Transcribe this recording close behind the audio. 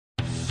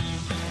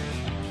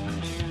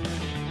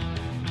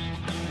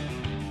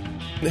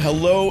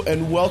Hello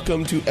and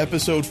welcome to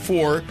episode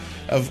 4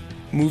 of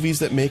Movies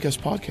That Make Us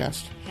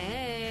podcast.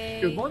 Hey.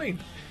 Good morning.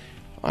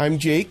 I'm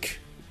Jake.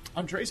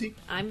 I'm Tracy.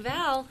 I'm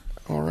Val.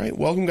 All right,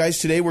 welcome guys.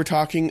 Today we're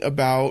talking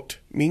about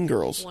Mean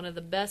Girls. One of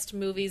the best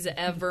movies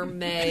ever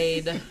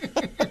made.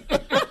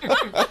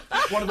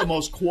 One of the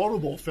most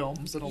quotable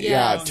films in a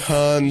Yeah, long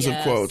tons of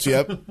Yes. quotes.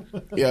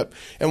 Yep.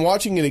 And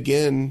watching it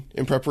again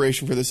in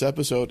preparation for this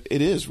episode,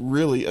 it is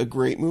really a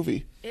great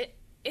movie.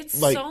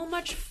 It's Like- so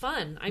much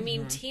fun. I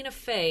mean, Tina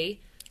Fey.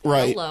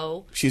 Right.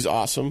 Hello. She's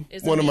awesome.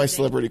 Is One of my amazing.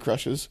 celebrity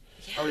crushes.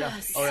 Oh, yeah.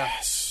 Yes. Oh, yeah.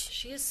 Yes.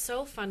 She is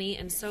so funny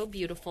and so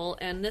beautiful.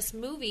 And this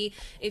movie,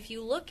 if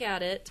you look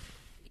at it,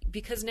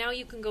 because now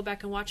you can go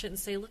back and watch it and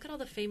say, look at all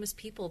the famous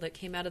people that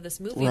came out of this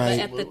movie. Right.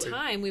 But at the Absolutely.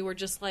 time, we were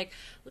just like,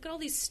 look at all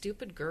these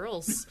stupid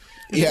girls.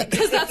 Yeah.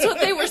 Because that's what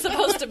they were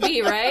supposed to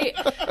be, right?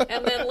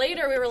 And then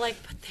later we were like,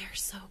 but they're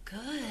so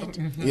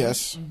good.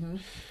 Yes.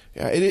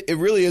 Yeah, it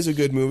really is a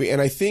good movie. And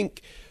I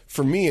think,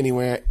 for me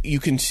anyway,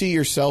 you can see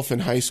yourself in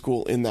high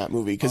school in that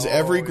movie because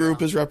every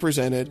group is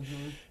represented.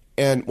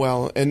 And,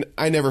 and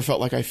I never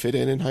felt like I fit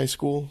in high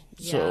school,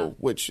 Yeah. so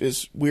which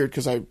is weird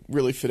because I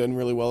really fit in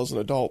really well as an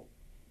adult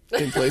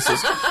in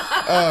places.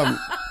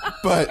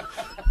 But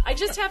I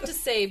just have to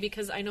say,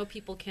 because I know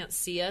people can't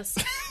see us,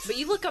 but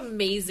you look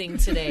amazing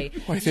today.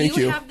 Why, thank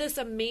you. You have this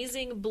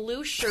amazing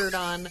blue shirt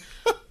on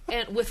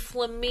and with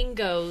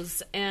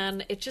flamingos,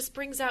 and it just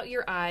brings out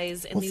your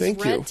eyes, and Well, these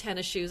thank red you.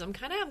 tennis shoes. I'm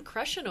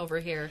crushing over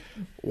here.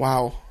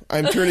 wow,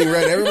 I'm turning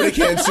red. Everybody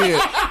can't see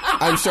it.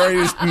 I'm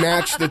starting to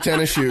match the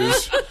tennis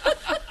shoes.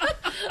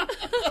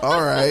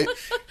 All right.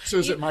 So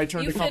is it my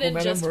turn You to fit in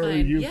compliment just him, or are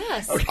fine. you?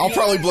 Yes. I'll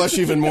probably blush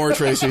even more,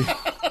 Tracy.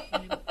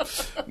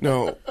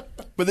 No,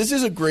 but this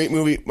is a great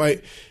movie.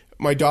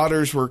 My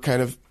daughters were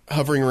kind of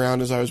hovering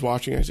around as I was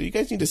watching. I said, "You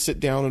guys need to sit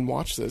down and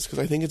watch this because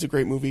I think it's a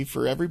great movie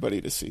for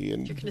everybody to see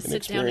and You're going to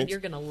and sit down and experience." you're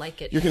going to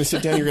like it. You're going to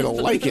sit down. You're going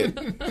to like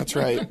it. That's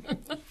right.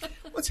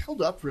 Well, it's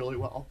held up really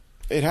well.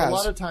 It has. A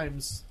lot of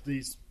times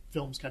these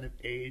films kind of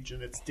age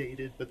and it's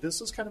dated, but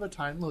this is kind of a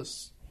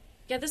timeless.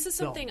 Yeah, this is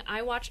something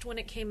I watched when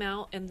it came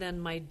out, and then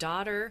my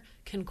daughter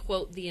can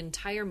quote the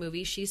entire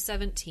movie. She's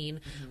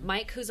 17.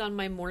 Mike, who's on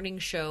my morning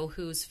show,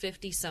 who's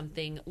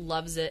 50-something,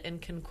 loves it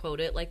and can quote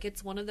it. Like,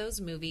 it's one of those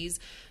movies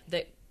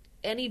that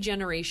any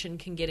generation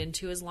can get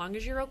into as long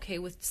as you're okay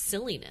with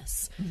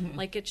silliness.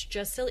 Like, it's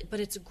just silly,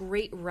 but it's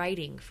great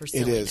writing for It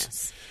silliness.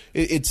 is.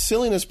 It's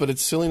silliness, but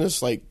it's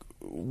silliness like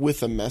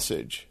with a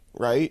message,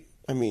 right?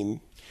 I mean,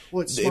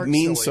 Well, it's it smart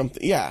means silly.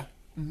 something. Yeah.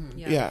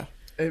 Yeah. Yeah.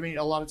 I mean,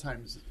 a lot of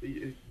times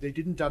they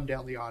didn't dumb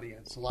down the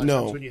audience. A lot of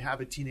No. times when you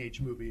have a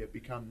teenage movie, it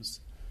becomes,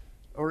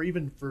 or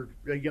even for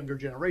a younger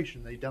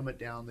generation, they dumb it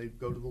down. They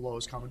go to the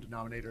lowest common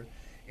denominator.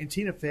 And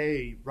Tina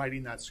Fey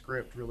writing that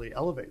script really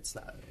elevates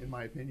that, in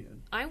my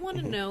opinion. I want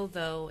to know,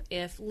 though,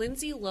 if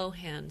Lindsay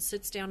Lohan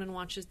sits down and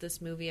watches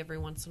this movie every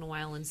once in a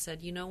while and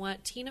said, you know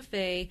what, Tina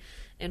Fey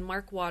and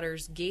Mark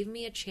Waters gave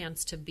me a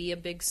chance to be a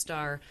big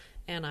star,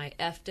 and I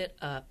effed it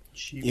up.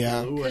 She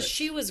Yeah. blew Because it.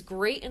 she was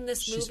great in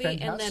this She's movie,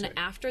 and then fantastic.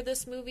 after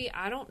this movie,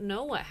 I don't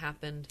know what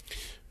happened.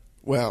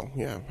 Well,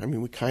 yeah. I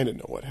mean, we kind of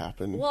know what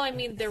happened. Well, I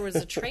mean, there was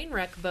a train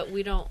wreck, but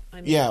we don't.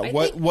 I mean, Yeah, I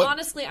what- think, what-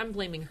 honestly, I'm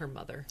blaming her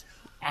mother.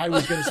 I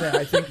was going to say,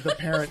 I think the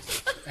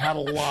parents had a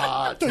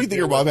lot. Don't you to think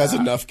do her mom with has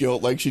that. enough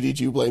guilt? Like, she needs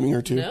you blaming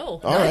her too? No.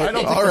 All right. I don't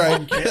think All the right.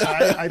 mom can.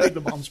 I think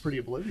the mom's pretty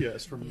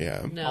oblivious from.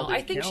 Yeah. No, all the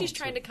I think she's accounts.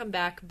 trying to come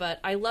back, but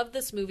I love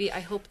this movie.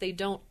 I hope they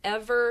don't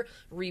ever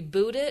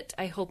reboot it.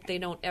 I hope they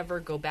don't ever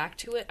go back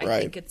to it. I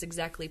Right. think it's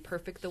exactly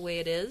perfect the way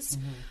it is.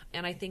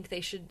 And I think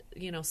they should,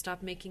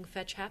 stop making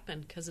fetch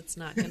happen because it's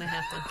not going to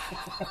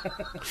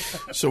happen.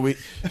 So we.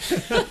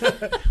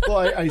 Well,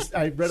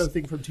 I read a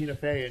thing from Tina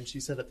Fey, and she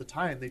said at the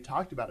time they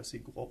talked about a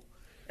sequel,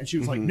 and she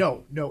was like,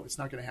 "No, it's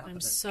not going to happen. I'm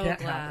It so can't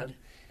glad. happen."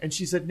 And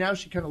she said now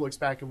she kind of looks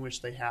back and wish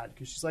they had,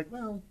 because she's like,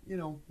 "Well,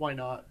 why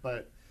not?"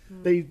 But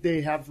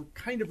they have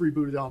kind of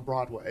rebooted on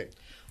Broadway,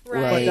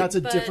 Right. but that's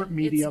a But different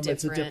medium.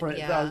 It's a different, different.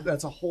 yeah.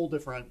 That's a whole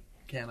different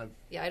can of.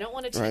 Yeah, I don't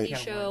want a TV Right.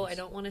 show. I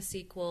don't want a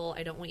sequel.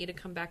 I don't want you to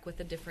come back with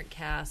a different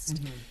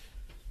cast.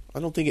 I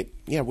don't think it.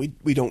 Yeah,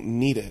 we don't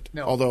need it.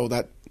 No. Although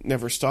that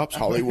never stops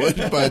Hollywood.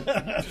 But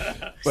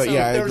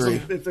yeah, I There's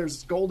agree. if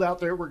there's gold out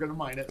there, we're going to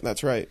mine it.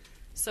 That's right.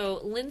 So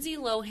Lindsay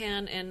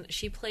Lohan, and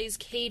she plays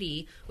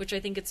Katie, which I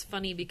think it's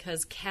funny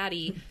because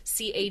Cady,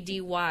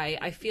 Cady,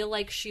 I feel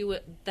like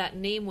that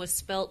name was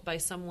spelt by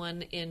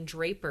someone in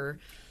Draper,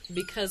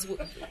 because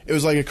It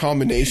was like a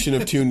combination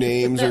of two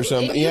names or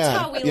something. In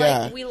Yeah, Utah,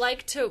 yeah. we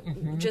like to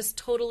just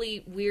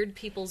totally weird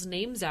people's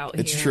names out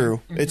It's here.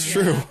 true. It's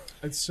true.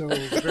 It's so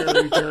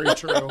very, very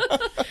true.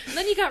 And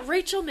then you got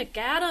Rachel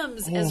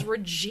McAdams as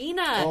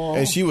Regina.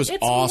 And she was It's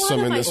awesome one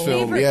of in my this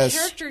film. favorite Yes.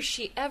 characters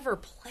she ever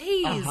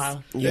plays. Uh-huh.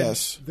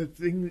 Yes. And the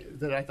thing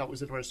that I thought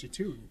was interesting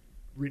too,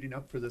 reading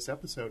up for this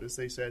episode, is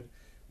they said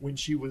when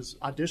she was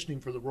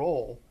auditioning for the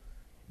role,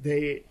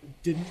 they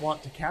didn't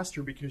want to cast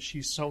her because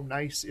she's so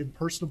nice and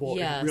personable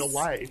Yes. in real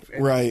life.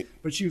 And, Right.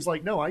 But she was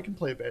like, "No, I can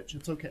play a bitch.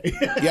 It's okay."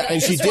 Yeah,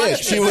 and she Just did.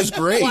 watch She me. was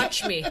great.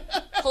 Watch me.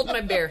 Hold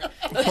my beer.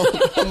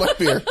 Hold my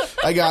beer.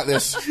 I got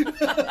this.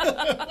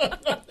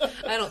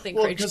 I don't think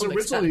Well, Rachel because McFadden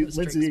originally was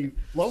drinking Lindsay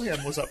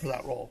Lohan was up for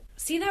that role.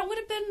 See, that would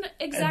have been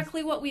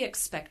exactly what we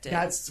expected.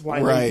 That's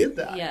why Right. they did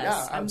that. Yes, Yeah,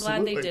 I'm glad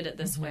absolutely. they did it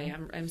this way.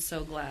 I'm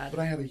so glad. But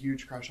I have a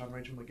huge crush on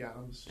Rachel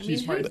McAdams. I mean,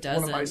 She's who one of my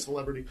doesn't?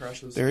 celebrity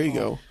crushes. There you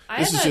go. I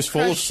This have is a just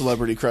full of crush-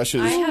 celebrity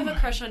crushes. I have a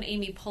crush on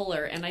Amy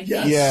Poehler, and I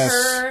think Yes.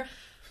 her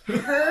mom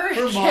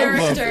Love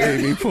character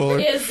Amy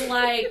Poehler. is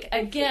like,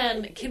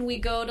 again, can we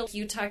go to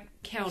Utah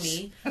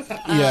County?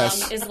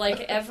 Yes. Is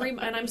like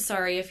and I'm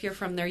sorry if you're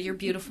from there, you're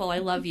beautiful, I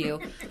love you.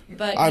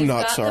 But I'm you've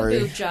not got sorry.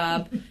 the boob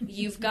job,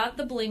 you've got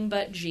the bling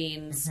butt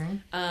jeans,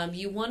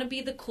 you want to be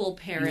the cool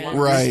parent.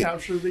 Right.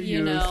 Capture the You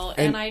youth. know,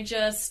 And-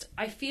 and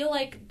I feel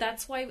like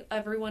that's why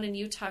everyone in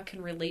Utah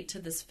can relate to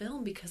this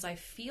film, because I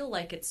feel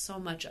like it's so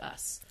much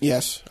us.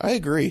 Yes, I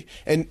agree.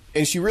 And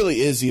she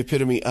really is the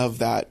epitome of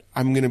that.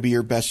 I'm going to be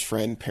your best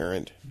friend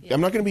parent. I'm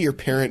not going to be your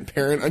parent.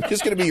 I'm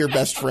just going to be your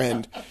best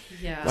friend.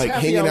 Yeah. Like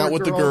Happy hanging hour out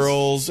with the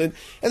girls. And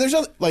there's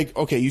other, like,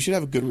 okay, you should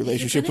have a good If you're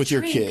relationship gonna with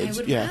your drink, kids.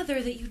 I would Yeah.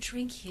 rather that you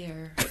drink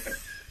here.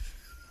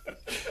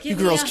 You Give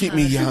girls a keep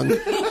me hug. young.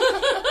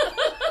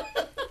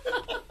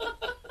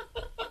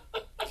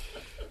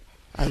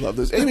 I love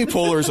this. Amy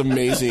Poehler is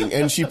amazing,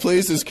 and she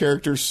plays this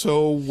character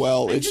so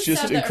well. I'm It's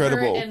just sad that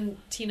incredible. her and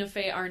Tina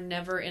Fey are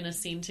never in a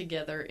scene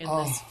together in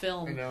Oh, this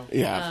film. I know.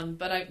 Yeah.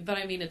 But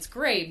I mean, it's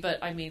great. But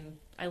I mean,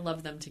 I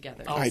love them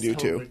together. I do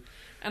Totally. too.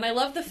 And I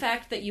love the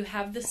fact that you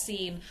have the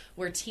scene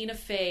where Tina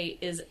Fey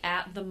is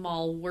at the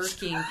mall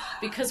working,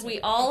 because we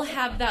all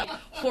have that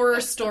horror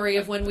story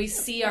of when we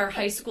see our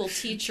high school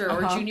teacher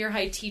or junior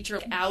high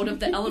teacher out of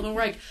the element.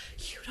 We're like,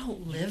 you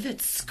don't live at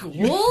school?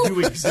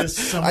 You exist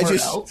somewhere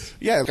else.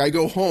 Yeah, like I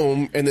go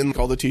home and then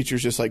all the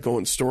teachers just like go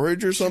in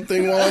storage or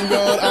something while I'm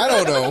gone. I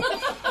don't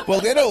know. Well,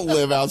 they don't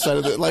live outside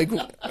of the, like,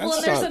 Well,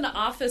 that's there's not- an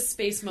Office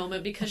Space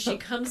moment because she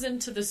comes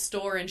into the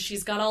store and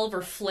she's got all of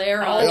her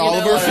flair on. Oh, you all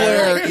of know, her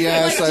flair, like,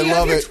 yes, like, I do you love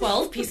have your it.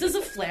 12 pieces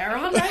of flair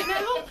on right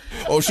now?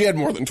 Oh, she had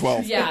more than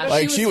 12. Yeah,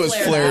 like she she was was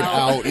flared flared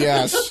out. out,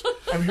 yes.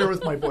 I'm here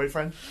with my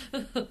boyfriend.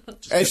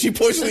 And she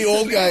pushed the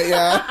old guy,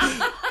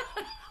 yeah.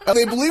 And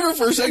they believe her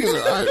for a second.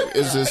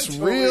 Is this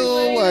real?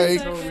 Wait a Like,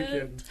 second. Totally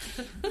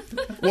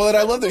kidding. well, and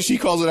I love that she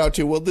calls it out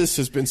too. Well, this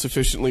has been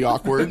sufficiently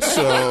awkward,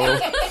 so.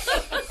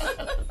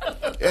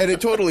 And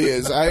it totally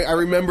is. I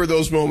remember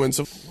those moments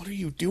of, what are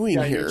you doing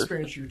Yeah, you here?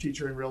 experience your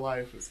teacher in real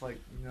life. It's like,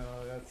 no,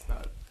 that's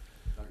not.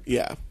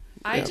 Yeah.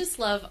 I Yeah. just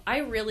love. I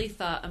really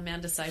thought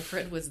Amanda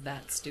Seyfried was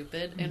that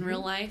stupid in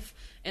real life,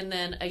 and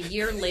then a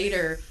year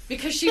later,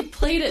 because she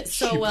played it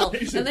so She well,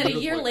 plays and it then a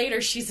year beautifully.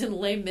 later she's in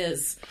Les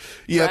Mis,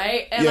 Yep,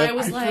 right? And yep. I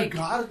was I like,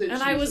 forgot that and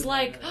she I was was in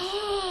like, Les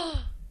oh,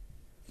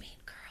 Mean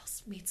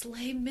Girls meets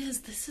Les Mis.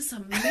 This is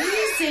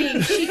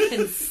amazing. She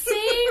can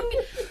sing.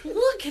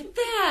 Look at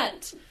that.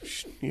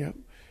 Yep.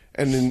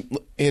 And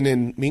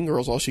in Mean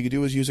Girls, all she could do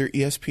was use her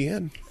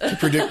ESPN to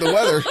predict the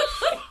weather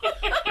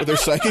with her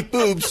psychic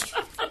boobs.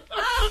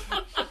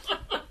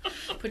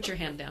 Put your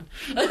hand down.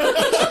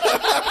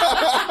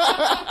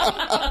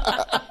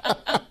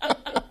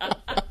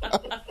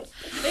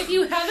 If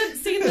you haven't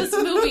seen this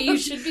movie, you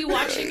should be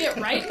watching it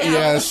right now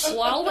Yes.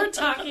 while we're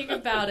talking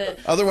about it.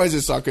 Otherwise,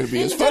 it's not going to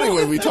be as funny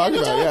when we talk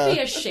about Don't it. be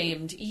Yeah.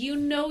 ashamed. You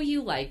know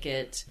you like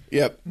it.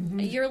 Yep.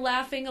 You're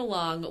laughing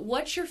along.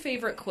 What's your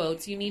favorite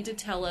quotes? You need to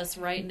tell us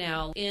right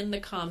now in the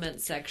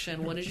comment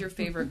section. What is your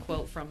favorite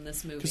quote from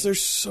this movie? Because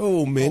there's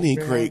so many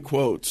man. great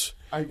quotes.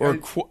 I-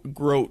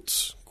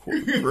 Groats.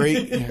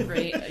 Great. Yeah.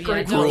 Great. Yeah,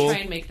 Great don't Gruel. try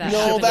and make that No,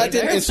 happen that either.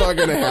 didn't. It's not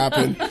going to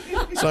happen.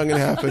 It's not going to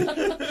happen.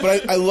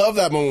 But I love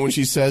that moment when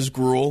she says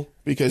gruel,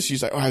 because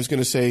she's like, oh, I was going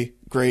to say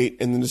great,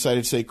 and then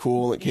decided to say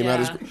cool, and it came out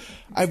as. Yeah.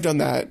 I've done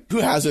that. Who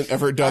hasn't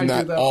ever done I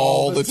that, do that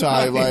all the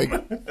time? Like,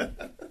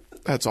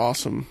 that's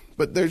awesome.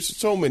 But there's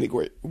so many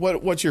great.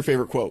 What's your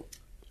favorite quote?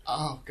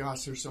 Oh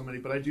gosh, there's so many,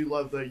 but I do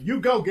love the "You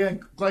go,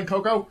 Glenn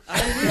Coco."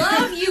 I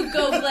love you,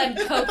 Go Glen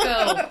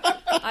Coco.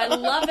 I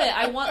love it.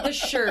 I want the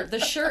shirt. The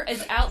shirt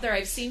is out there.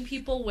 I've seen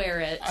people wear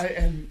it.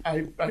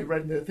 I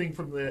read the thing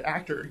from the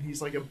actor, and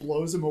he's like, it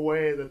blows him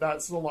away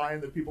that's the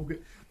line that people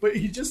get, but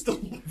he just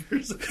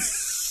delivers it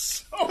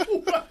so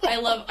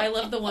well. I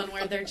love the one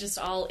where they're just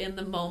all in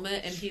the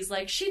moment, and he's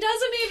like, "She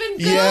doesn't even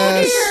go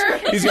Yes,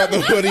 here." he's got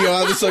the hoodie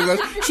on. The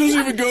sunglasses. She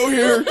doesn't even go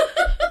here.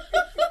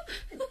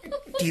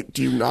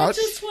 Do you I not?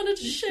 just wanted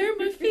to share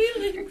my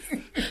feelings.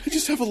 I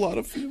just have a lot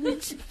of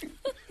feelings.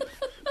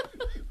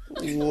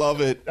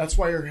 Love it. That's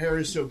why her hair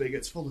is so big;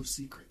 it's full of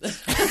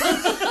secrets.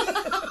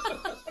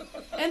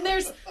 And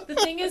the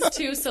thing is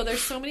too, so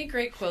there's so many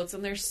great quotes,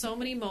 and there's so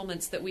many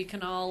moments that we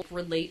can all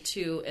relate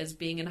to as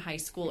being in high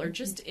school, or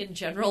just in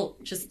general,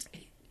 just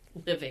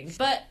living.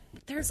 But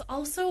there's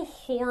also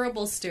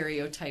horrible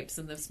stereotypes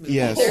in this movie.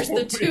 Yes. There's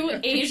the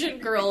two Asian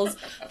girls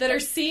that are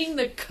seeing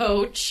the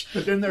coach.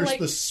 But then there's like,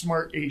 the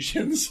smart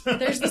Asians.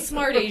 there's the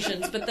smart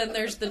Asians, but then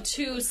there's the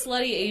two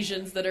slutty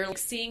Asians that are like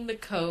seeing the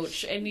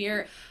coach, and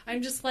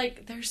I'm just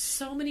like, there's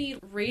so many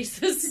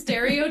racist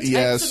stereotypes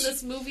Yes. in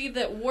this movie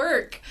that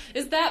work.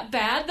 Is that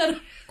bad?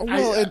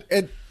 Well,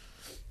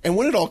 and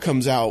when it all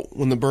comes out,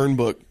 when the burn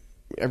book,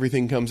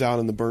 everything comes out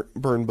in the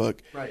burn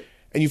book, Right.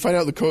 And you find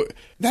out the coach,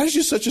 that is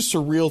just such a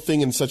surreal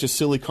thing and such a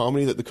silly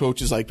comedy that the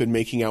coach has like been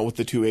making out with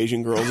the 2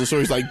 Asian girls. And so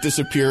he's like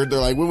disappeared. They're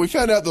like, when we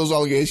found out those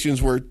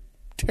allegations were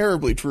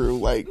terribly true,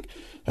 like,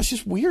 that's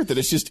just weird that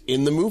it's just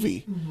in the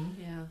movie.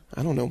 Yeah.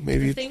 I don't know.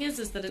 Maybe The thing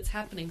is that it's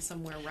happening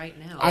somewhere right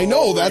now. I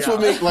know. That's what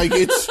makes, like,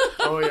 it's,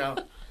 Oh yeah,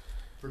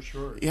 for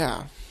sure.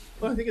 yeah.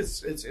 Well, I think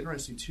it's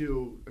interesting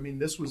too. I mean,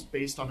 this was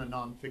based on a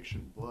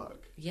nonfiction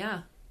book.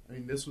 Yeah. I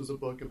mean, this was a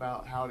book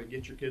about how to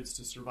get your kids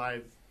to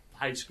survive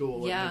high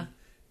school. Yeah. And then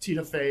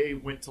Tina Fey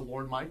went to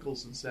Lorne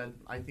Michaels and said,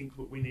 I think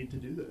we need to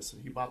do this.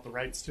 And he bought the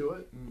rights to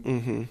it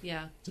and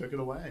Yeah. took it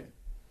away.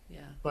 Yeah.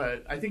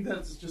 But I think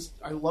that's just,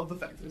 I love the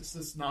fact that it's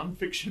this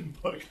nonfiction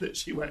book that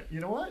she went, you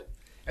know what?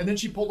 And then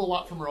she pulled a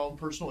lot from her own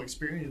personal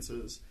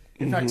experiences.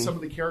 In fact, some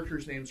of the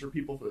characters' names are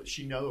people that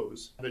she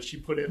knows that she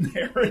put in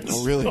there.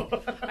 Oh, really?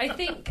 I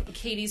think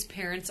Katie's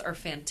parents are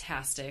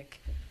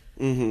fantastic.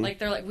 Mm-hmm. Like,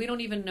 they're like, we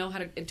don't even know how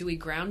to, do we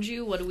ground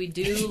you? What do we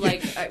do?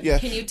 Like, Yeah.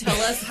 can you tell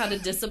us how to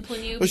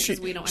discipline you? But Because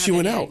we don't have she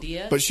went any out,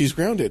 idea. but she's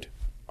grounded.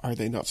 Are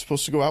they not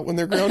supposed to go out when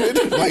they're grounded?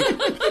 Like,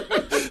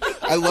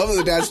 I love that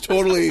the dad's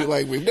totally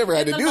like, we've never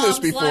had to the do this mom's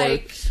before.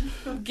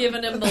 like,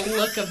 giving him the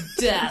look of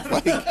death.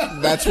 Like,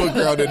 that's what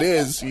grounded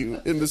is, you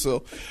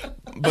imbecile.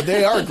 But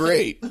they are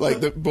great.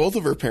 Like, both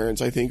of her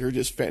parents, I think, are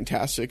just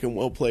fantastic and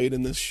well played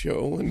in this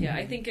show. And Yeah,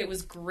 I think it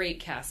was great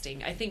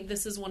casting. I think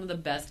this is one of the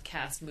best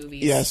cast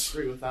movies. yes.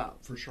 Agree with that,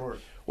 for sure.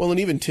 Well, and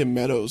even Tim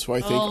Meadows, who I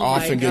think Oh my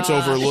often gets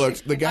gosh.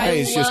 overlooked. The guy I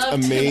is just love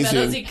Tim Meadows.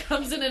 amazing. He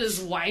comes in his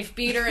wife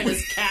beater and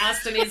his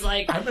cast, and he's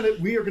like,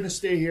 We are going to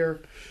stay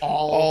here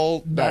all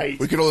All night.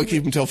 We could only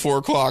keep him till 4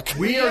 o'clock.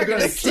 We are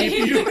going to stay keep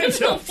you here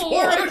until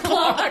 4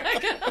 o'clock.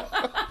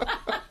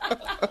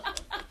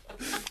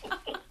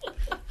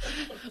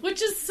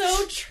 Which is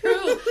so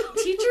true.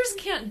 Teachers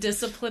can't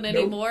discipline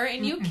anymore,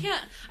 and you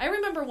can't. I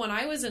remember when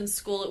I was in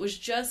school, it was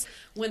just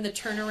when the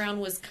turnaround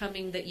was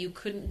coming that you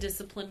couldn't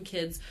discipline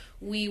kids.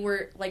 We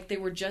were like, they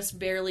were just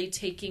barely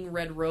taking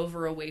Red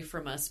Rover away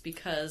from us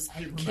because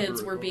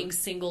kids were being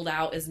singled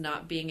out as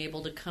not being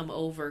able to come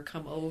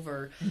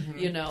over,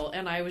 you know.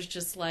 And I was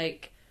just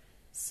like,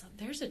 so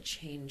there's a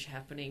change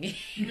happening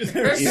here.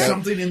 There's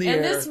something in the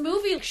And air. this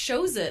movie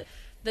shows it,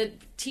 that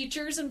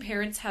teachers and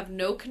parents have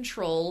no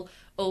control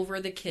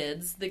over the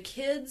kids. The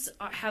kids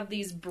have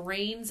these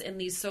brains and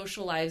these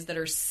social lives that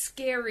are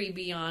scary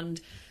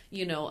beyond,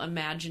 you know,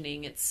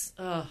 imagining. It's,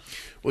 ugh.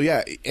 Well,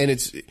 yeah, and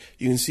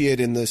you can see it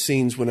in the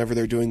scenes whenever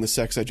they're doing the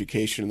sex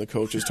education and the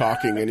coach is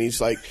talking and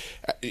he's like,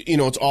 you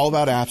know, it's all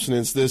about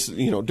abstinence. This,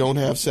 you know, don't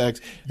have sex.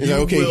 He's like,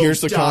 okay, will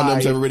here's the die.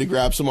 condoms. Everybody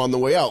grabs them on the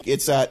way out.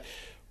 It's that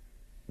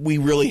we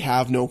really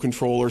have no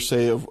control or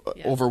say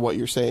over what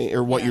you're saying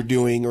or what you're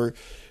doing or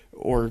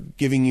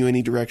giving you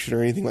any direction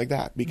or anything like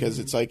that because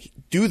it's like,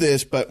 do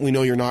this, but we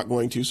know you're not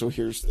going to, so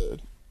here's the...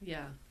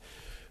 Yeah.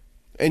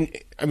 And,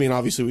 I mean,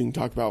 obviously we can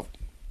talk about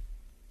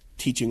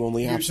teaching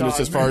only abstinence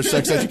as far as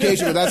sex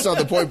education, but that's not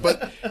the point.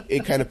 But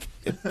it kind of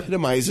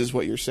epitomizes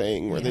what you're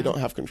saying, where they don't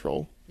have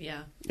control.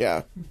 Yeah.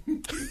 Yeah.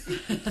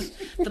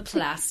 The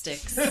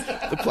plastics.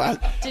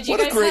 Did you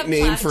what a guys great have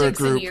name for a plastics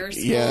in group. your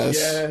school? Yes.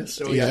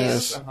 Yes. Oh, Yes.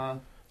 yes. Uh-huh.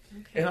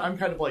 And I'm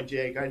kind of like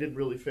Jake. I didn't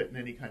really fit in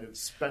any kind of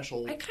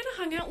special... I kind of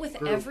hung out with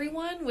group.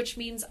 everyone, which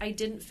means I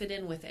didn't fit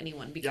in with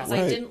anyone because Yeah.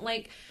 I Right. didn't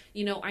like,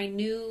 you know, I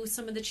knew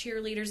some of the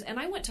cheerleaders, and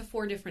I went to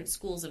 4 different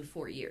schools in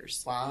 4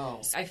 years.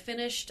 Wow. I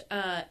finished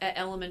at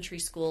elementary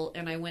school,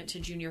 and I went to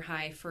junior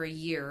high for a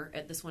year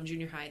at this one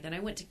junior high. Then I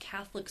went to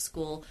Catholic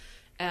school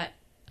at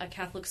a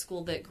Catholic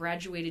school that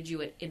graduated you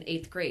in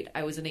 8th grade.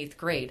 I was in 8th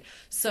grade.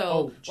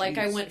 So, like,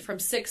 I went from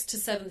 6th to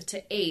 7th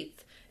to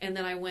 8th, and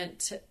then I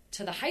went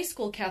to the high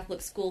school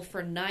Catholic school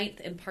for 9th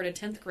and part of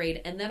 10th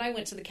grade, and then I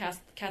went to the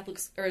Catholic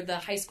or the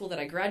high school that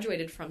I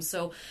graduated from.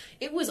 So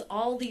it was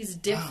all these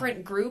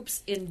different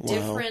groups in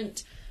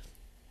different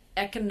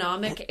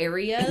economic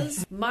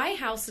areas. My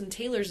house in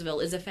Taylorsville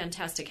is a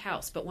fantastic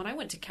house, but when I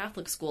went to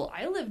Catholic school,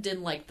 I lived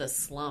in like the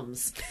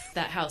slums,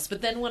 that house.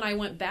 But then when I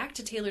went back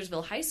to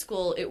Taylorsville High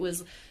School, it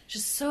was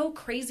just so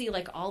crazy,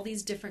 like all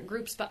these different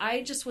groups. But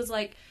I just was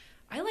like,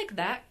 I like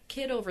that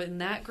kid over in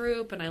that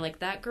group, and I like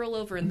that girl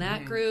over in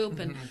that group.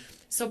 And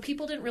so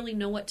people didn't really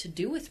know what to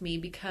do with me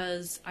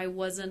because I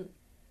wasn't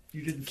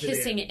You didn't fit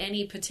kissing in.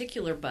 any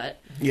particular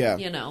butt. Yeah.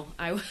 You know,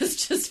 I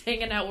was just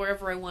hanging out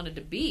wherever I wanted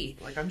to be.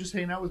 Like, I'm just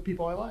hanging out with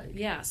people I like.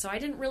 Yeah, so I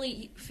didn't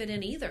really fit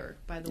in either,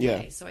 by the Yeah.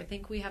 way. So I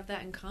think we have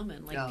that in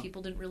common. Like,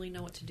 people didn't really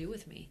know what to do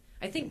with me.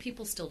 I think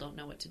people still don't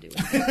know what to do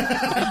with me.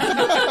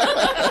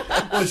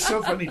 Well, it's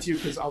so funny, too,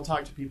 because I'll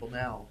talk to people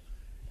now,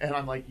 and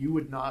I'm like, you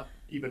would not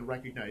even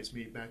recognize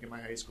me back in my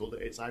high school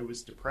days. I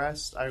was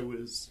depressed. I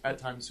was, at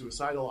times,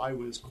 suicidal. I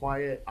was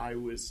quiet. I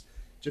was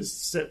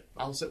just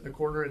I'll sit in the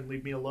corner and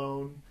leave me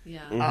alone.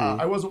 Yeah.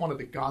 I wasn't one of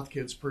the goth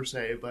kids, per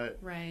se, but...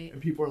 Right.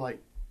 And people are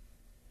like,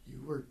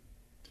 you were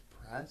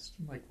depressed?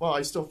 I'm like, well,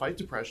 I still fight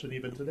depression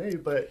even today,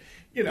 but,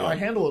 you know, I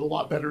handle it a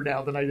lot better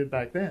now than I did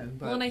back then.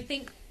 But... Well, and I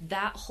think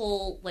that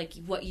whole, like,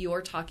 what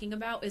you're talking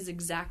about is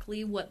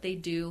exactly what they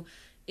do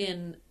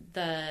in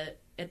the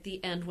at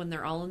the end when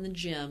they're all in the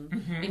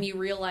gym and you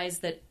realize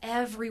that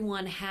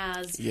everyone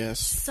has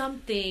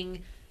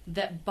something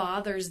that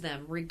bothers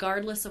them,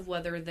 regardless of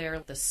whether they're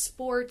the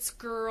sports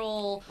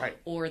girl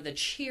or the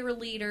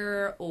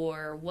cheerleader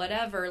or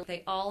whatever.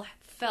 They all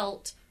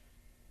felt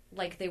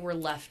like they were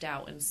left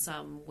out in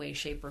some way,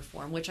 shape, or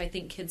form, which I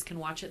think kids can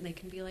watch it and they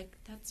can be like,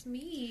 that's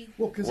me.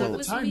 Well, because at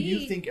the time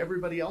you think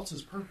everybody else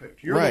is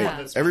perfect. You're right. the one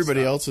that's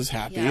everybody else is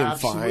happy and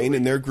fine,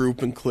 and their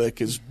group and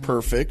clique is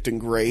perfect and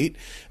great.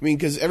 I mean,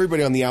 because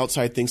everybody on the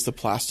outside thinks the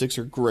plastics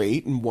are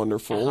great and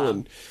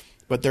wonderful,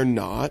 but they're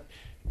not.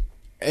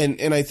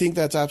 And I think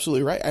that's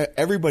absolutely right.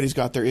 Everybody's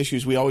got their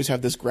issues. We always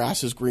have this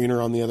grass is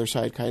greener on the other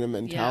side kind of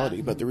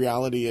mentality, but the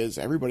reality is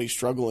everybody's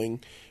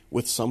struggling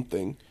with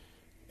something.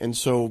 And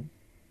so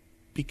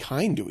be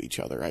kind to each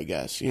other, I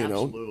guess, you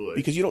know,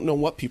 because you don't know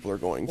what people are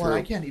going through. Well,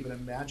 I can't even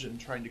imagine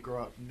trying to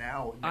grow up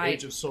now in the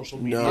age of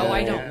social media. No,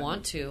 I don't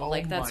want to.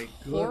 Like, that's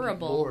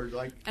horrible. Lord,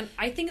 like, and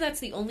I think that's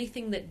the only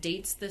thing that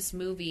dates this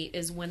movie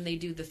is when they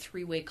do the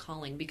three-way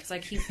calling, because I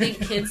think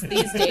kids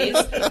these days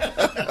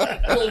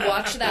will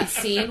watch that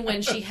scene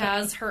when she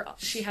has her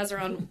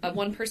on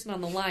one person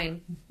on the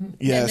line, and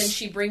then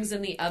she brings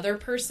in the other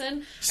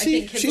person. See, I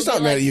think kids she's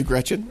not mad at you,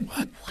 Gretchen.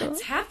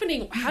 What's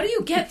happening? How do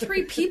you get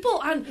three people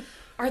on?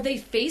 Are they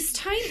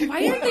FaceTime?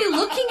 Why aren't they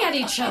looking at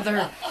each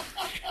other?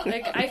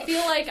 Like, I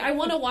feel like I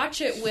want to watch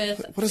it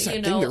with, what is that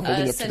thing they're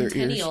holding a up to their ears?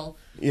 centennial.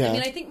 Yeah. I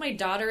mean, I think my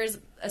daughter is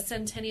a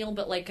centennial,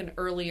 but like an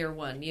earlier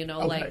one,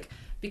 like,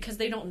 because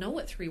they don't know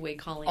what three-way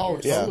calling is. Oh,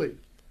 totally.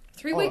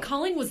 Three-way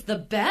calling was the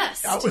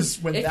best. That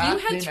was when if that you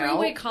had came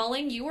three-way out,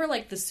 calling, you were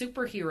like the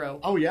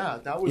superhero. Oh yeah,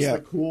 that was the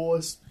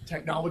coolest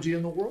technology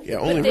in the world. Yeah,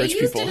 only but rich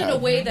they used people it in have. a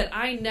way that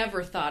I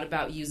never thought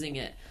about using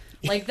it.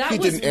 Like, that you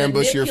was didn't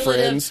ambush your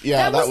friends.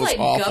 Yeah, that was like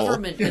awful.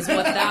 Government is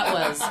what that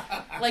was.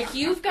 Like,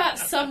 you've got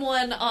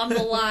someone on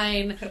the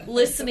line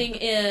listening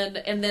in,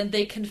 and then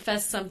they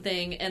confess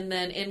something, and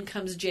then in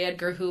comes J.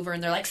 Edgar Hoover,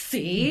 and they're like,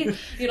 "See,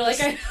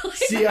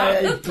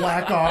 CIA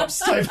Black Ops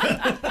type."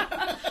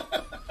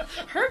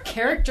 Her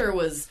character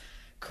was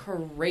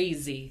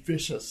crazy,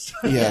 vicious.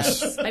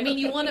 Yes, I mean,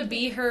 you want to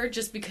be her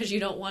just because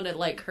you don't want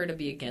her to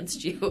be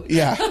against you.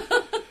 Yeah.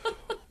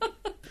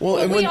 Well,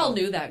 and we all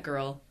knew that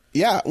girl.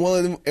 Yeah,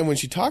 well, and when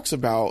she talks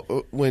about,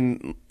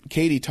 when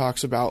Katie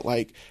talks about,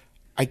 like,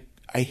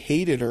 I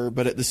hated her,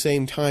 but at the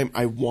same time,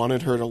 I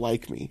wanted her to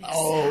like me.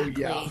 Oh,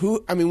 yeah.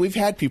 We've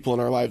had people in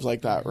our lives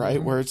like that,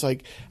 right? Where it's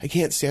like, I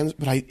can't stand,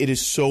 but it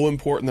is so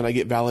important that I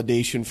get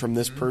validation from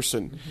this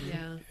person.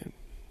 Yeah.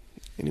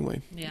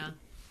 Anyway. Yeah.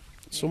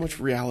 So much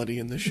reality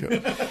in this show.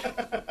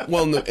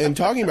 Well, and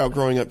talking about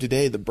growing up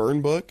today, the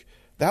Burn Book,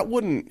 that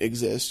wouldn't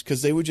exist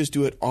because they would just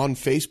do it on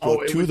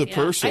Facebook to the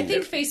person. I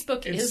think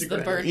Facebook is the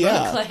Burn Book.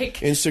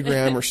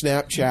 Instagram or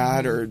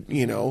Snapchat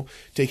or,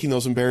 taking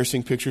those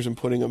embarrassing pictures and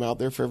putting them out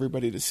there for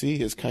everybody to see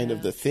is kind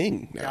of the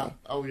thing now. Yeah.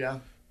 Oh, yeah.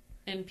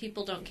 And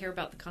people don't care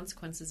about the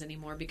consequences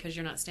anymore because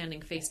you're not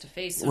standing face to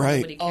face, so right.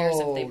 nobody cares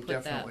if they put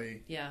definitely.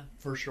 that. Yeah,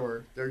 for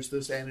sure. There's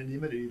this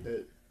anonymity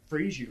that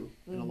frees you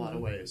in a lot of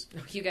ways.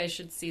 You guys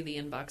should see the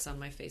inbox on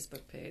my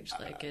Facebook page.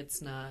 Like,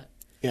 it's not.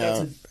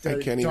 Yeah, I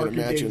can't even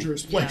imagine.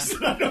 Dangerous place.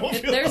 Yeah.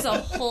 There's a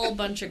whole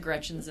bunch of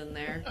Gretchens in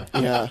there.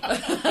 Yeah.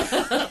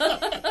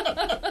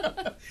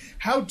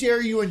 How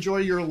dare you enjoy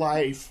your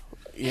life?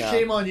 Yeah.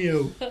 Shame on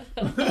you.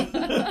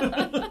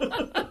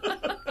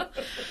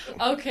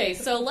 Okay,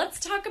 so let's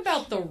talk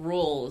about the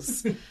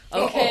rules.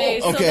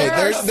 Okay, so okay,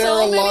 there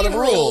are a lot of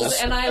rules.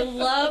 And I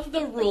love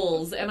the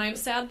rules. And I'm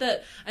sad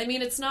that,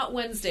 it's not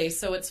Wednesday,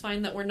 so it's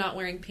fine that we're not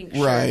wearing pink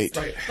shirts.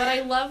 Right. But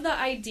I love the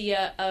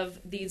idea of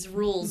these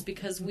rules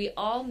because we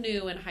all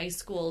knew in high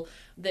school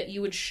that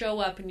you would show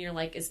up and you're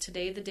like, is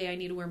today the day I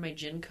need to wear my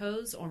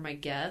Jinkos or my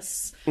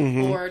Guess?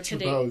 Or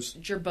today,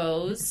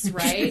 Gerbos,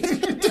 right?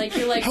 Like,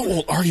 you're like... How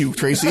old are you,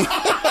 Tracy? No,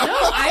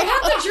 I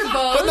had the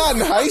Gerbos. But not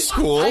in high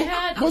school.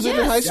 Was it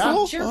in high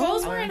school?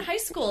 Gerbos were in high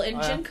school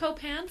in Jinko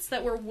pants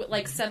that were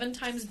like 7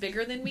 times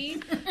bigger than me.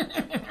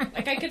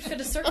 Like, I could fit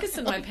a circus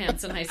in my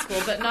pants in high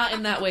school, but not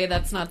in that way.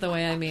 That's not the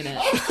way I mean it.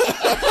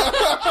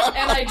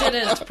 And I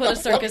didn't put a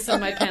circus in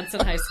my pants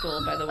in high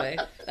school, by the way.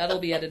 That'll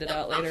be edited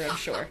out later, I'm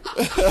sure.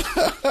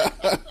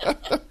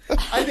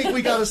 I think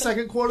we got a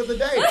second quote of the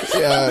day.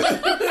 Yeah.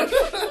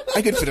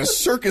 I could fit a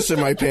circus in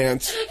my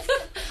pants.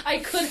 I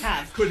could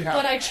have.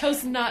 But I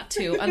chose not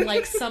to,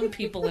 unlike some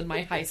people in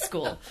my high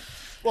school.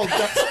 Well,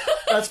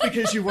 that's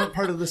because you weren't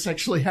part of the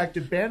sexually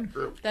active band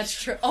group. That's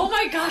true. Oh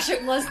my gosh,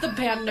 it was the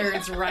band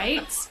nerds,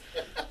 right?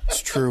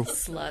 It's true.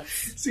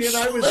 Sluts. See, and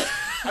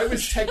I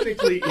was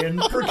technically in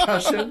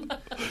percussion,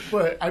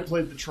 but I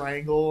played the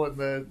triangle and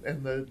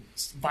the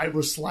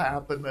vibra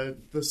slap and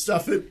the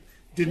stuff that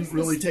didn't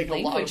really take a lot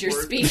of work. Language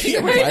you're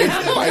speaking right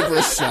now.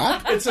 Vibra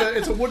slap? It's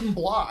a wooden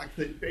block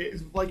that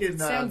like in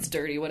sounds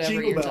dirty. Whatever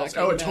Jingle you're Bells.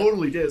 talking about. It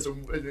totally does,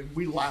 and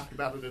we laughed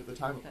about it at the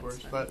time, of course.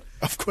 But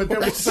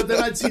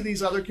then I'd see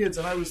these other kids,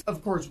 and I was,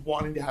 of course,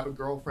 wanting to have a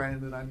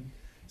girlfriend, and I'm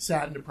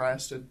sad and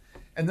depressed, and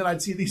then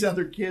I'd see these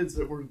other kids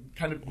that were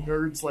kind of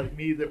nerds like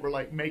me that were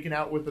like making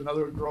out with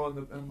another girl,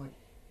 and I'm like,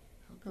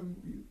 how come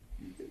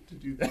you get to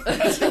do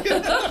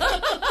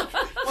that?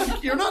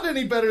 You're not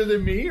any better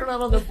than me. You're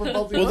not on the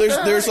football team. Well,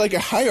 there's like a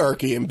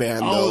hierarchy in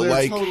band though. there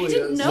Like, totally I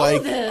didn't is. know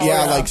like this.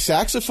 yeah, yeah. like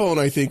saxophone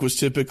I think was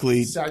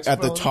typically at the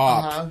Saxophone,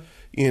 top.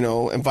 You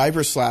know, and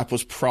vibroslap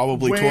was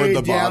probably Way toward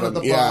the down bottom.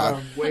 at the yeah.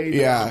 bottom. Way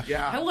Yeah. down.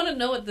 Yeah. I want to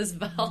know what this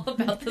all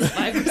about this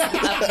virus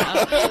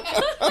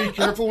now. Be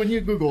careful when you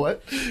Google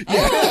it.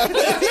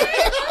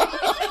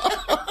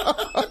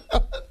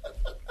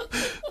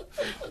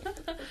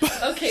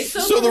 Okay,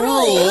 So the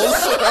rules.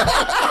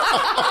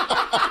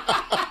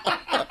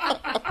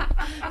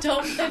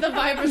 Don't play the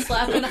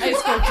vibroslap in high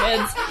school,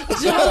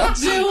 kids. Don't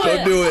do it.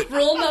 Don't do it.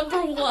 Rule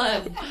number 1.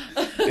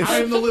 I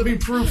am the living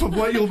proof of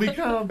what you'll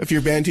become. If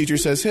your band teacher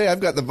says, "Hey, I've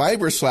got the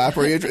vibroslap,"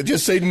 or you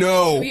just say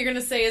no. You're going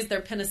to say, is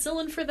there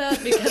penicillin for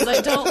that? Because I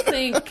don't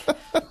think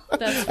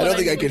that's what I don't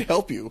think I would- could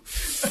help you.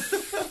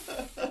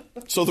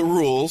 So the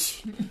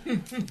rules.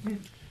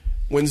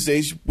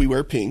 Wednesdays we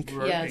wear pink,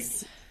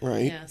 Yes.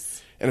 right?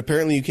 Yes. And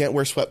apparently you can't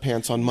wear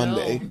sweatpants on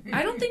Monday No.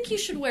 I don't think you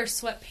should wear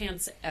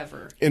sweatpants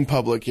ever. in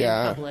public.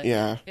 Yeah, In public.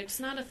 yeah. It's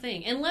not a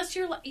thing. Unless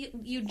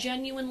you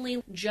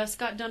genuinely just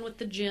got done with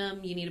the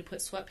gym, you need to put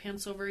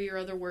sweatpants over your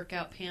other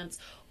workout pants,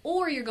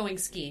 or you're going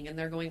skiing and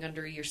they're going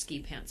under your ski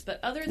pants. But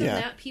other than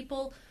Yeah. that,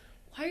 people,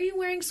 why are you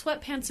wearing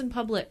sweatpants in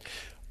public?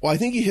 Well, I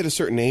think you hit a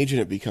certain age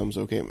and it becomes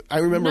okay. I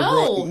remember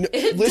No,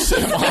 it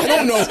listen, I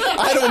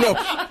don't know.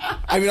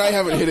 I mean, I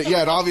haven't hit it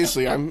yet.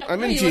 Obviously, I'm in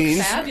you look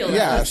jeans. fabulous.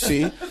 Yeah,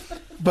 see,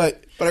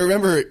 but I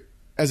remember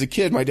as a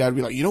kid, my dad would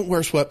be like, "You don't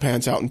wear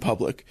sweatpants out in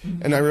public."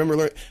 Mm-hmm. And I remember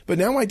learning. But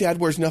now my dad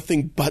wears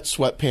nothing but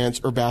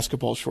sweatpants or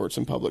basketball shorts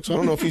in public. So I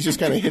don't know if he's just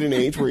kind of hit an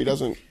age where he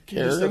doesn't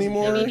care doesn't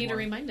anymore. care. Maybe you need to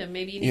remind him.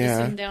 Maybe you need Yeah.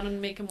 to sit him down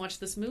and make him watch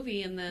this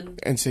movie and then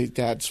And say,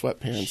 "Dad,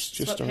 sweatpants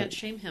just sweatpants aren't."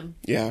 shame him.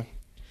 Yeah,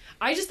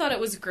 I just thought it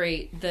was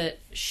great that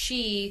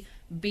she,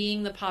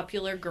 being the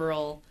popular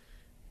girl,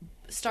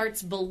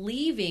 starts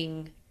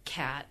believing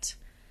Kat,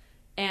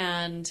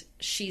 and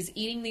she's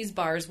eating these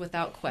bars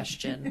without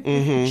question.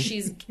 Mm-hmm.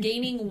 She's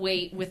gaining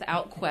weight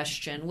without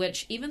question,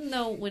 which even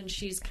though when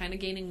she's kind of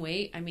gaining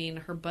weight, I mean,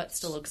 her butt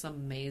still looks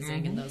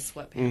amazing in those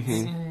sweatpants.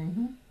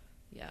 Mm-hmm.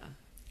 Yeah.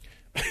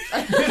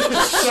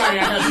 Sorry,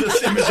 I had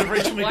this image of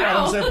Rachel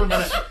McAdams there for a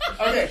minute.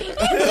 Okay.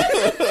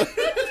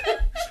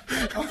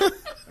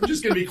 I'm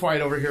just going to be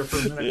quiet over here for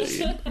a minute.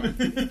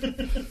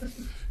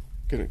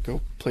 gonna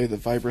go play the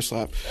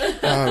vibroslap.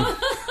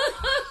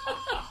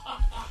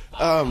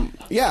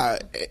 Yeah,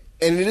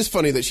 and it is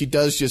funny that she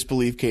does just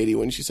believe Katie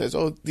when she says,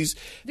 "Oh, these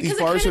Because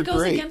bars it are kind of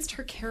goes great." against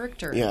her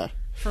character Yeah.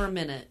 for a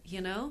minute,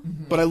 you know?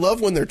 But I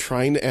love when they're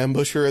trying to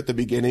ambush her at the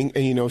beginning,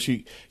 and you know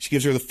she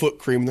gives her the foot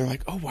cream, and they're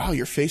like, "Oh wow,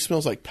 your face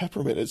smells like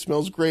peppermint. It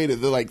smells great."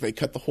 And they're like, they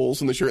cut the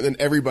holes in the shirt, and then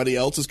everybody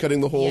else is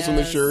cutting the holes in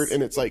the Yes. shirt,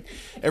 and it's like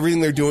everything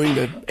they're doing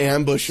to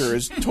ambush her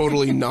is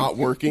totally not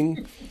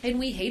working. And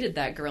we hated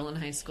that girl in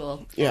high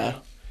school. Yeah,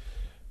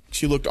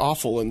 she looked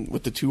awful, and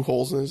with the 2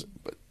 holes in his.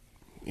 But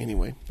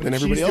anyway, then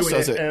She's everybody else doing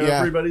does it. Yeah,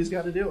 Everybody's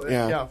got to do it.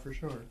 Yeah. Yeah, for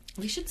sure.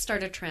 We should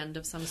start a trend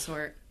of some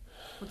sort.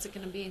 What's it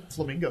going to be?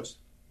 Flamingos.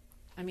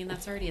 I mean,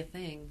 that's already a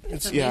thing.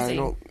 It's yeah. I amazing.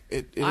 don't.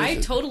 It I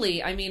is-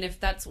 totally. I mean, if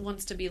that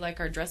wants to be like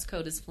our dress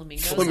code is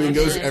flamingos.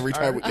 Flamingos I'm in. every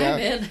time. I'm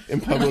Yeah,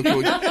 in. public,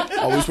 we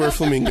always wear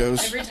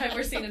flamingos. Every time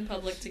we're seen in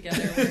public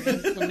together, we're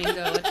in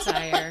flamingo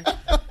attire.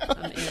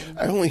 I'm in.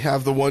 I only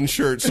have the one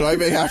shirt, so I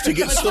may have to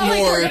get It's some not like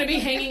more. we're going to be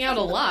hanging out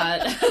a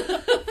lot.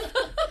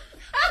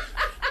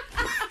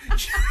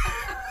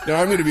 Now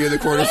I'm going to be in the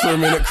corner for a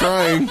minute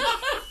crying.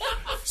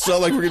 It's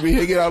not like we're going to be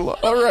hanging out a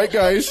lot. All right,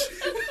 guys.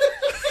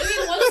 I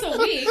mean, once a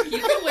week. You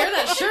can wear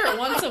that shirt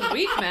once a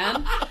week,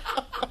 man.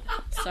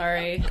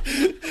 Sorry.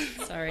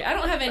 I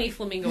don't have any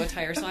flamingo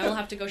attire, so I will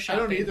have to go I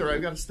shopping. don't either.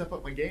 I've got to step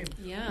up my game.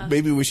 Yeah.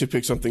 Maybe we should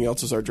pick something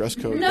else as our dress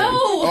code. No.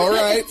 then. All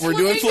right, we're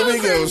doing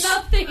flamingos. Are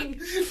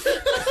nothing.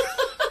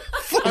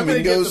 I'm going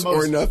to get Flamingos the or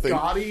most nothing.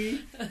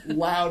 gaudy,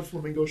 loud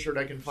flamingo shirt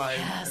I can find.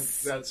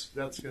 Yes. And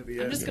that's going to be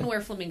it. I'm just going to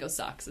wear flamingo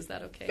socks. Is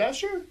that okay? Yeah,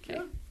 sure. Okay.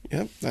 Yeah.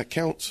 Yep, that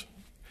counts.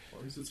 As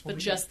long as it's But flamingo.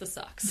 just the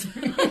socks.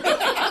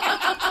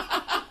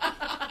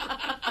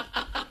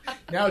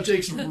 Now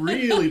Jake's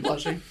really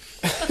blushing.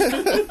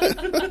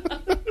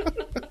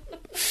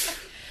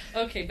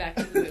 Okay, back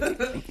to the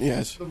movie.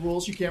 Yes, The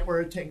rules: you can't wear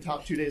a tank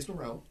top 2 days in a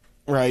row.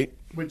 right.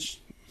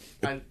 Which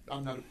I'm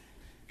not.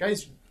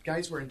 Guys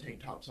wearing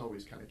tank tops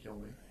always kind of kill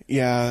me.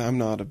 Yeah, I'm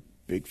not a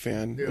big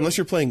fan. Yeah. Unless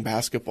you're playing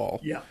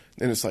basketball. Yeah.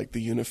 Then it's like the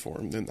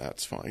uniform, then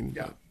that's fine.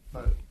 Yeah,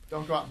 but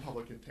don't go out in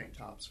public in tank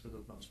tops for the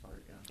most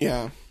part.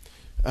 Yeah.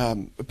 Yeah.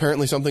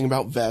 Apparently something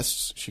about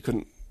vests. She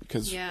couldn't,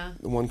 because Yeah.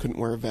 the one couldn't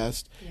wear a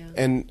vest. Yeah.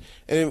 And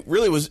it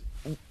really was,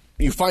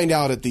 you find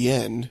out at the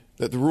end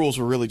that the rules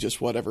were really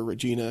just whatever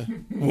Regina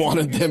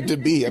wanted them to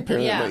be,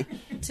 apparently. Yeah.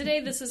 Today,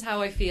 this is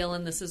how I feel,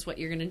 and this is what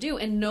you're going to do.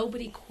 And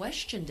nobody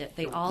questioned it.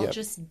 They all Yep.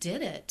 just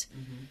did it.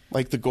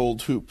 Like the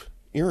gold hoop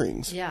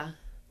earrings. Yeah.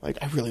 Like,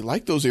 I really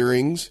like those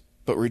earrings,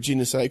 but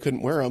Regina said I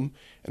couldn't wear them,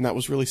 and that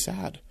was really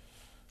sad.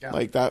 Yeah.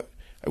 Like that,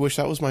 I wish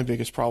that was my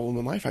biggest problem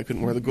in life. I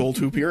couldn't wear the gold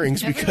hoop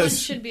earrings Everyone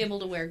because, should be able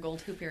to wear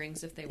gold hoop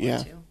earrings if they want yeah,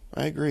 to.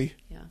 I agree.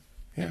 Yeah.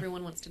 Yeah.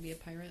 Everyone wants to be a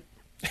pirate.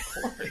 Of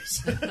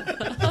course.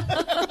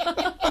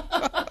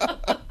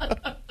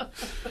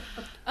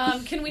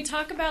 Can we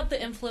talk about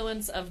the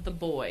influence of the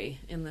boy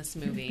in this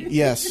movie?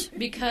 Yes.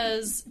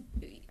 Because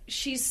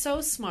she's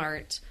so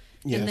smart,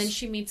 and then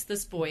she meets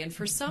this boy, and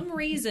for some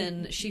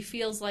reason she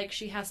feels like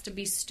she has to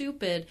be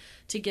stupid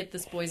to get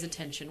this boy's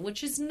attention,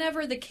 which is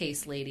never the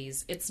case,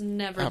 ladies. It's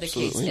never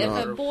Absolutely the case.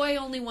 not. If a boy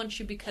only wants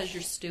you because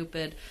you're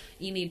stupid,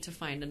 you need to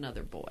find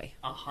another boy.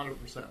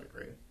 100%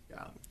 agree.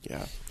 Yeah.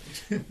 Yeah.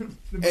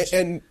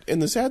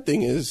 and the sad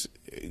thing is,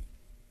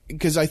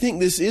 because I think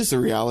this is the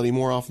reality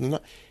more often than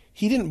not,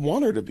 he didn't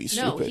want her to be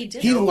stupid. No, he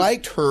didn't. He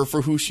liked her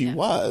for who she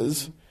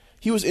was.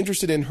 He was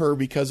interested in her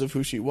because of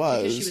who she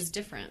was. Because she was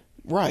different.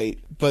 Right.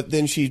 But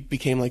then she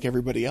became like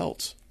everybody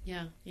else.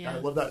 Yeah. I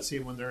love that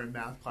scene when they're in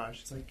math class.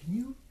 She's like, "Can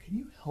you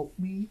help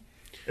me?"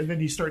 And then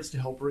he starts to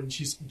help her, and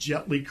she's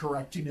gently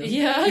correcting him.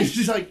 Yeah. And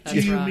she's like, "Do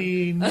That's you wrong.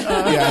 mean?"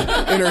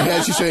 Yeah. In her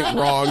head, she's saying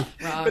wrong.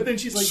 But then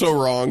she's like, So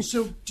wrong.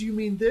 So do you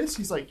mean this?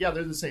 He's like, "Yeah,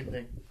 they're the same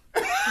thing."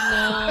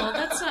 No,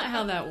 that's not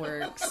how that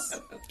works.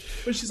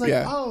 But she's like,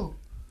 Yeah. "Oh,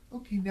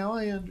 okay, now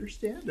I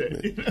understand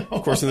it." You know?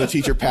 Of course, then the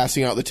teacher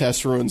passing out the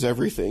test ruins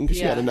everything because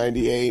she had a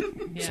 98.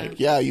 It's Yeah. like,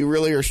 yeah, you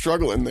really are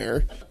struggling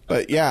there.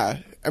 But yeah,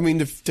 I mean,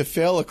 to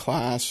fail a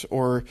class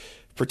or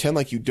pretend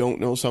like you don't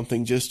know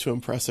something just to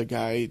impress a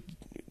guy,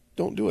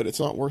 don't do it. It's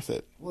not worth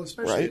it. Well,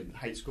 especially Right? in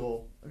high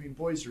school. I mean,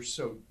 boys are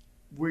so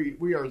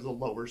we are the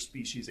lower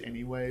species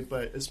anyway,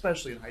 but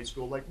especially in high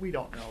school, like we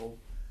don't know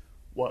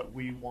what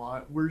we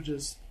want. We're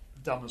just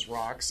dumb as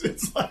rocks.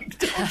 It's like,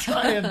 don't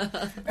try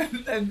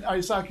and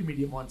I saw a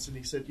comedian once, and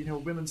he said,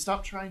 women,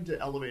 stop trying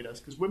to elevate us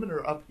because women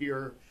are up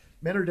here,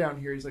 men are down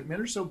here. He's like, men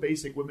are so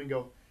basic. Women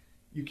go,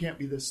 you can't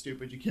be this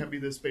stupid. You can't be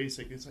this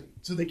basic. It's like,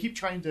 so they keep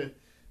trying to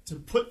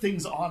put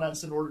things on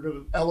us in order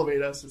to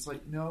elevate us. It's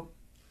like, no,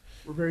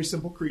 we're very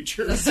simple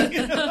creatures.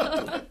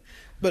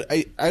 But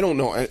I don't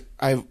know.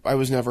 I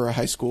was never a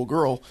high school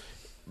girl.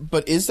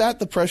 But is that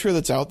the pressure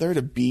that's out there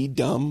to be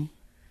dumb?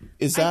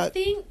 Is that...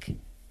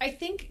 I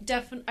think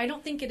definitely. I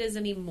don't think it is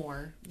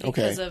anymore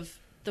because of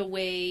the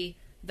way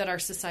that our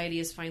society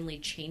is finally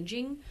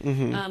changing.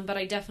 But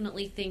I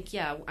definitely think,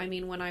 I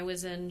mean, when I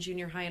was in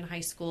junior high and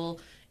high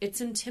school,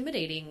 it's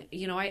intimidating.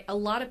 A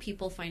lot of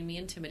people find me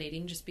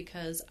intimidating just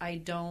because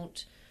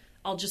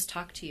I'll just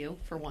talk to you,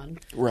 for one.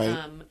 Right.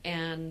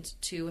 And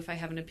two, if I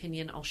have an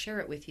opinion, I'll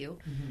share it with you.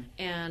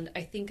 And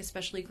I think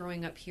especially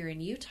growing up here in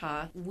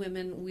Utah,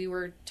 women, we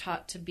were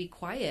taught to be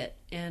quiet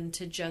and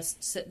to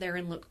just sit there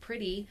and look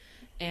pretty.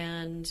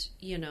 And,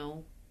 it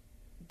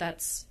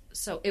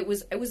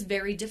was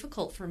very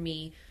difficult for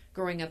me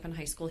growing up in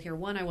high school here.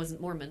 One, I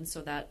wasn't Mormon, so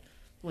that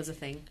was a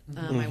thing.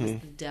 I was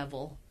the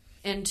devil.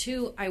 And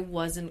two, I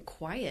wasn't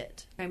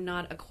quiet. I'm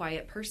not a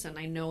quiet person.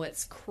 I know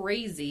it's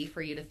crazy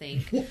for you to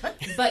think.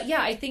 But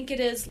yeah, I think it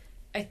is.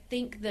 I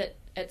think that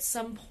at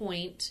some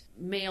point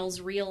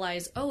males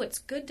realize, oh, it's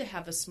good to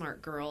have a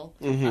smart girl.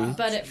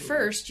 But at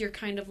first you're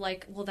kind of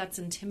like, well, that's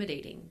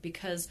intimidating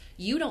because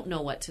you don't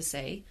know what to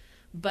say.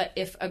 But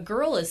if a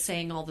girl is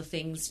saying all the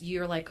things,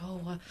 you're like,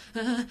 oh,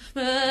 And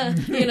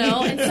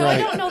so I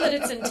don't know that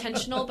it's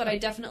intentional, but I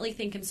definitely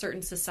think in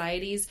certain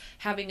societies,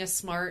 having a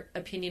smart,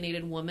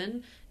 opinionated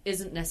woman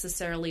isn't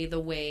necessarily the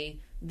way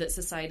that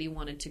society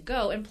wanted to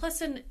go. And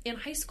plus, in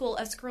high school,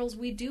 us girls,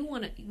 we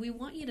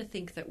want you to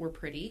think that we're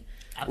pretty.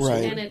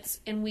 Absolutely. Right.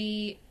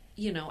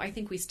 I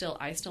think I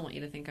still want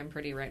you to think I'm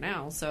pretty right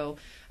now. So,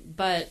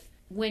 but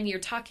when you're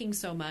talking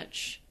so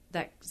much,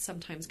 that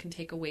sometimes can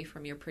take away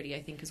from your pretty,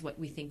 I think, is what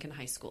we think in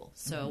high school.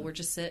 So we're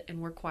just sit and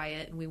we're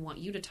quiet and we want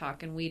you to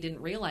talk, and we didn't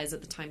realize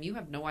at the time you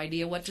have no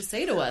idea what to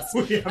say to us.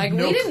 We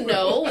didn't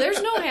know. There's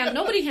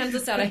nobody hands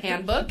us out a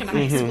handbook in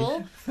high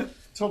school.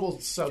 Total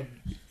sub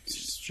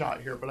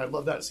shot here, but I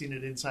love that scene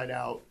in Inside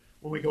Out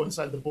when we go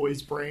inside the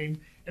boy's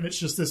brain and it's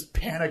just this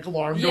panic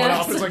alarm going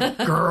off. It's like,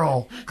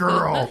 girl,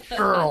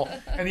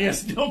 and he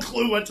has no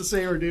clue what to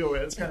say or do.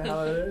 It's kind of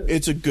how it is.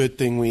 It's a good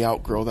thing we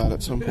outgrow that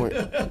at some point.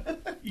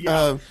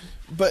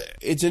 But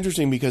it's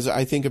interesting because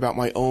I think about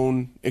my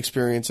own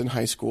experience in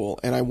high school,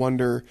 and I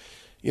wonder,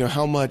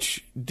 how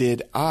much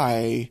did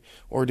I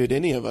or did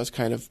any of us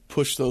kind of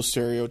push those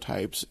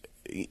stereotypes?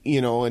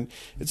 And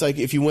it's like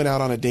if you went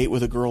out on a date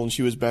with a girl and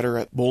she was better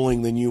at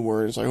bowling than you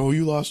were, it's like, oh,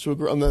 you lost to a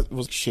girl, and that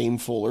was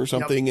shameful or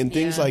something, and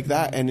things like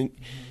that. And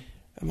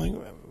I'm like,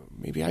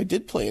 maybe I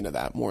did play into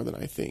that more than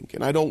I think.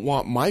 And I don't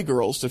want my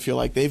girls to feel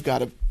like they've got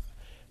to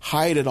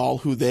hide at all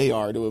who they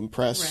are to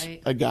impress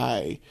a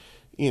guy,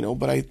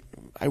 but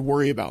I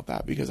worry about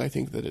that because I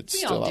think that it's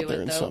still out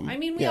there in some. I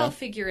mean, we all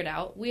figure it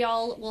out. We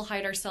all will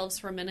hide ourselves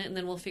for a minute and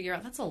then we'll figure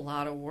out that's a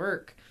lot of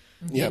work.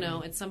 Yep.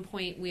 At some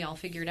point we all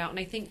figure it out. And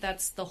I think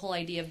that's the whole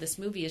idea of this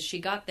movie is she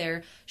got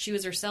there, she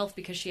was herself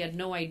because she had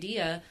no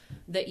idea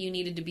that you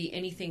needed to be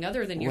anything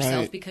other than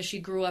yourself because she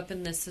grew up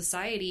in this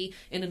society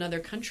in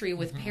another country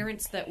with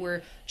parents that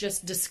were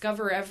just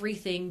discover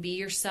everything, be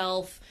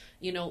yourself.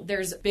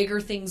 There's bigger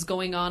things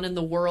going on in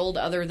the world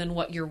other than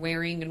what you're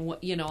wearing and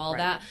what, all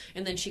that.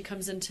 And then she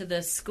comes into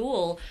this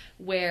school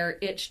where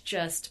it's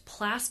just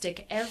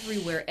plastic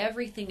everywhere.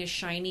 Everything is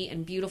shiny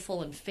and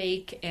beautiful and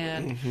fake.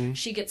 And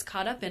she gets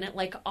caught up in it it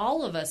like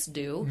all of us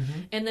do.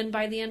 And then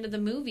by the end of the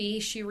movie,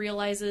 she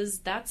realizes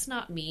that's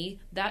not me.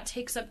 That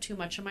takes up too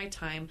much of my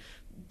time.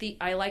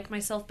 I like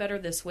myself better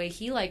this way.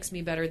 He likes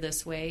me better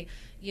this way,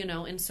 you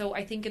know. And so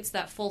I think it's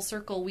that full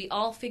circle. We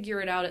all figure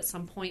it out at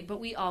some point, but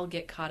we all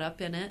get caught up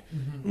in it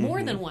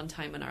more than one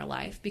time in our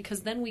life,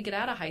 because then we get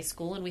out of high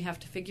school and we have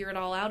to figure it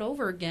all out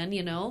over again,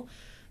 you know.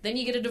 Then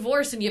you get a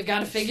divorce and you've got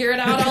to figure it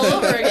out all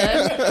over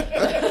again.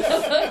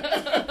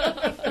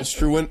 It's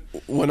true.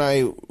 When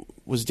I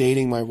was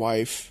dating my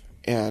wife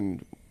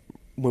and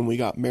when we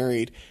got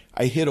married,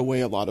 I hid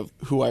away a lot of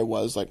who I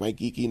was, like my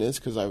geekiness,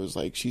 because I was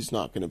like, she's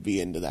not going to be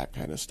into that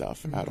kind of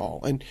stuff at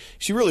all. And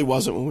she really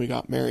wasn't when we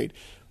got married.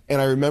 And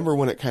I remember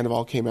when it kind of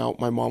all came out,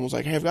 my mom was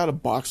like, hey, I've got a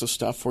box of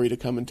stuff for you to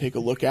come and take a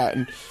look at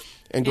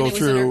and go it was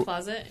through. In her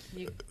closet?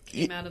 You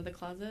came out of the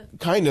closet?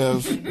 Kind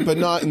of, but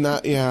not in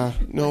that,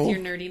 no. With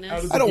your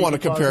nerdiness? I don't want to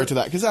compare it to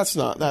that, because that's...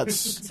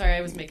 Sorry,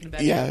 I was making a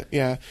bad joke.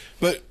 Yeah.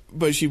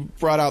 But she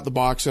brought out the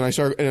box, and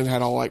and it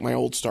had all like my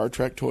old Star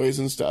Trek toys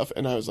and stuff,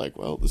 and I was like,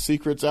 well, the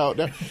secret's out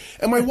now.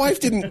 And my wife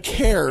didn't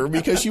care,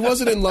 because she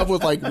wasn't in love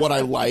with like what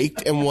I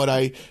liked and what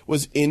I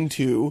was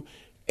into,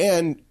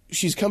 and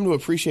she's come to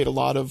appreciate a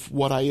lot of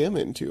what I am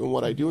into and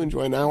what I do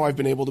enjoy. Now I've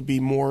been able to be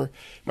more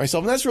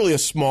myself, and that's really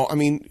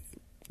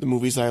the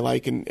movies that I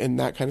like and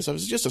that kind of stuff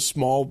is just a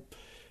small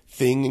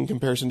thing in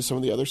comparison to some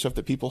of the other stuff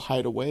that people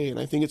hide away. And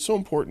I think it's so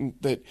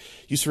important that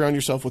you surround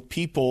yourself with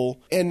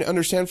people and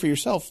understand for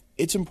yourself,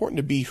 it's important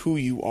to be who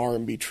you are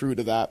and be true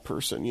to that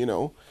person, you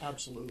know?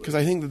 Absolutely. Because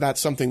I think that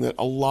that's something that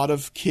a lot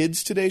of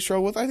kids today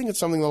struggle with. I think it's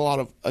something that a lot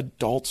of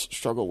adults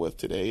struggle with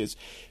today, is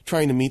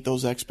trying to meet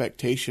those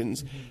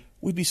expectations.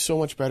 We'd be so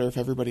much better if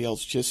everybody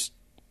else just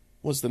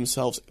was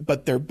themselves,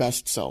 but their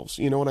best selves.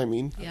 You know what I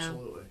mean? Yeah.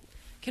 Absolutely.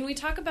 Can we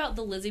talk about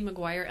the Lizzie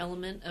McGuire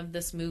element of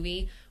this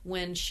movie,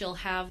 when she'll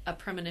have a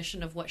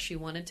premonition of what she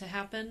wanted to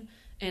happen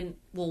and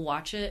we'll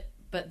watch it,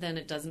 but then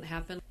it doesn't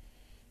happen?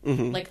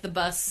 Like the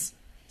bus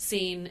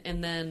scene,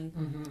 and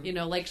then, you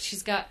know, like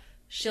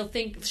she'll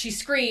think she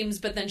screams,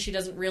 but then she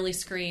doesn't really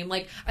scream.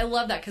 Like, I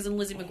love that, because in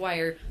Lizzie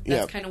McGuire,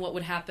 that's kind of what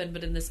would happen,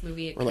 but in this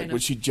movie, it or like when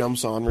she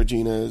jumps on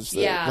Regina, is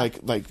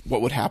like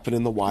what would happen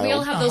in the wild. We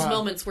all have those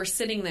moments. We're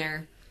sitting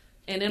there,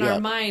 and in our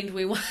mind,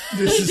 we want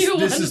this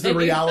is the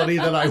reality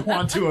that I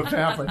want to have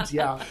happened.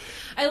 Yeah.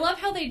 I love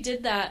how they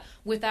did that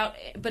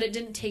but it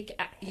didn't take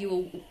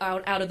you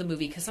out of the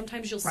movie, because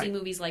sometimes you'll see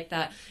movies like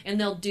that and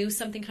they'll do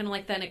something kind of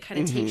like that and it kind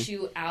of takes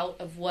you out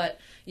of what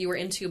you were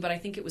into. But I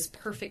think it was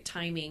perfect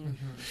timing.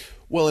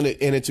 Well, and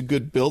it's a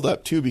good build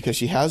up too, because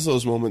she has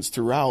those moments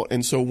throughout.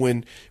 And so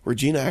when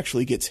Regina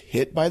actually gets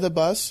hit by the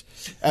bus,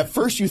 at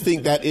first you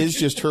think that is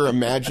just her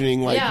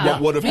imagining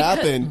what would have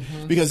happened,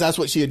 because that's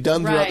what she had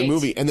done throughout the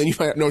movie. And then you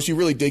find out, no, she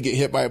really did get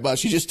hit by a bus.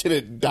 She just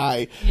didn't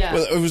die. Yeah.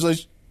 Well, it was like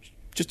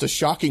just a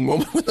shocking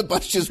moment when the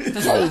bus just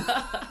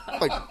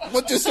like,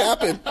 what just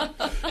happened?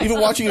 Even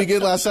watching it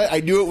again last night,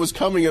 I knew it was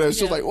coming, and I was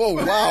just like, oh,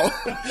 wow.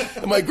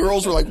 And my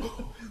girls were like,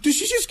 did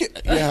she just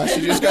get... Yeah, she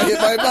just got hit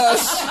by a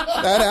bus.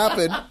 That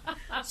happened.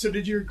 So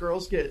did your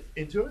girls get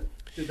into it?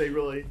 Did they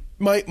really?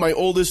 My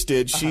oldest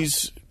did.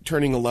 She's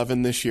turning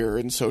 11 this year,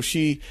 and so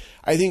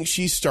I think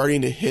she's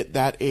starting to hit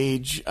that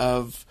age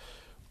of...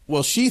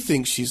 Well, she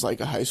thinks she's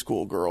like a high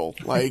school girl,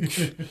 like,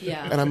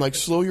 and I'm like,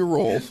 slow your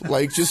roll,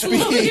 like, just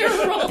be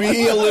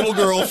a little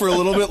girl for a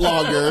little bit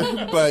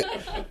longer.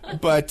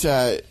 But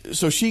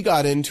so she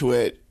got into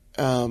it,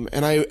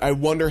 and I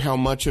wonder how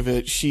much of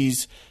it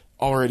she's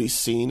already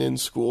seen in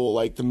school,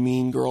 like the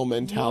mean girl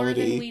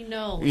mentality. More than we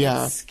know.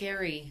 Yeah, it's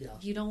scary. Yeah.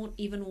 You don't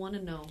even want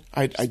to know.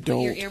 I don't.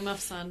 Don't. Put your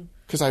earmuffs on.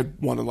 Because I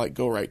want to like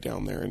go right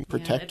down there and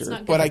protect it's her, not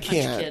good but to I punch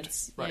can't.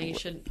 Kids. Right. Yeah, you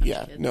shouldn't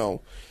punch kids.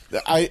 No.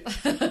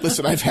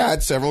 Listen, I've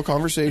had several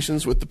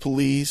conversations with the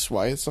police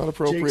why it's not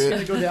appropriate. Jake's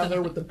going to go down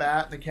there with the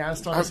bat and the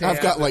cast on his hand.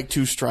 I've got like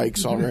 2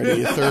 strikes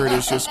already. A third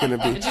is just going to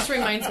be... It just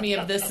reminds me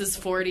of This Is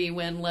 40,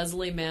 when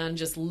Leslie Mann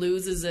just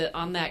loses it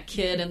on that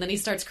kid, and then he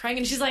starts crying,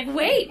 and she's like,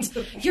 wait,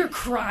 you're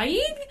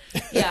crying?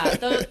 Yeah,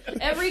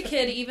 every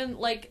kid, even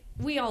like...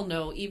 We all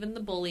know, even the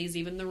bullies,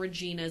 even the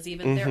Reginas,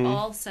 they're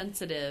all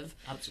sensitive.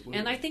 Absolutely.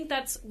 And I think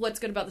that's what's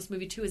good about this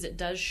movie, too, is it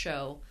does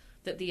show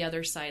that the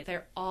other side,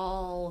 they're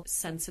all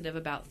sensitive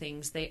about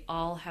things. They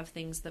all have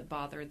things that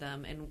bother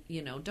them. And,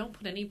 you know, don't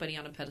put anybody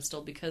on a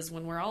pedestal, because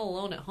when we're all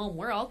alone at home,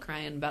 we're all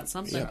crying about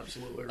something. Yeah,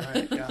 absolutely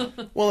right. Yeah.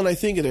 Well, and I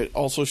think it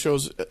also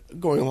shows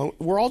going along,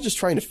 we're all just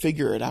trying to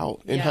figure it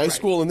out in high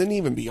school and then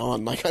even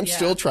beyond. Like, I'm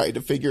still trying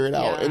to figure it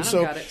out. And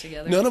so got it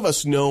together. None of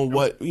us know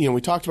what, you know, we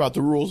talked about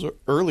the rules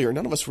earlier.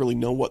 None of us really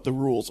know what the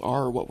rules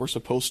are, what we're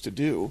supposed to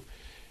do.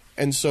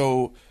 And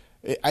so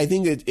I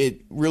think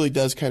it really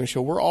does kind of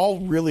show we're all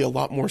really a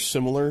lot more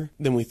similar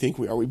than we think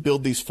we are. We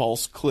build these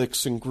false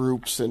cliques and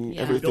groups and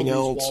everything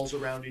build else. These walls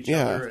around each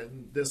other,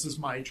 and this is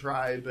my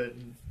tribe,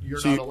 and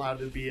you're not allowed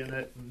to be in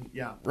it. And,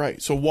 right.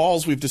 So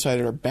walls, we've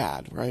decided, are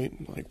bad, right?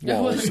 Like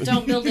walls.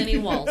 Don't build any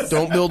walls.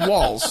 Don't build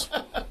walls.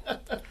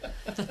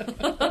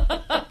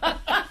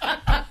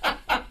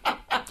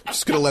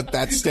 Just going to let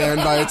that stand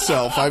by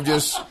itself. All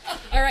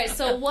right,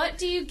 so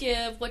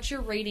what's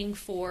your rating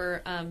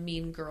for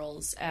Mean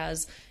Girls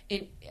as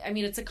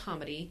it's a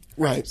comedy.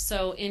 Right.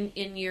 So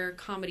in your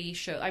comedy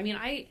show,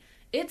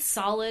 it's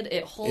solid.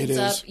 It holds It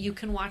up. is. You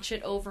can watch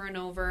it over and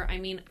over.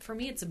 For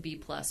me, it's a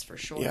B+ for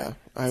sure. Yeah,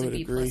 I It's would a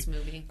B+ agree.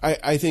 movie.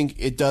 I think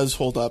it does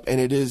hold up,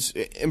 and it is,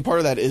 and part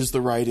of that is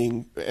the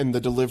writing and the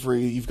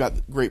delivery. You've got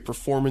great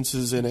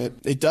performances in it.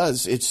 It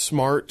does. It's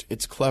smart.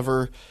 It's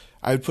clever.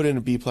 I would put it in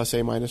a B+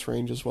 A-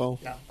 range as well.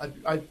 Yeah,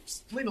 I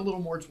lean a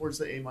little more towards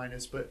the A-,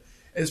 but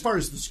as far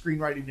as the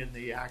screenwriting and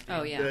the acting,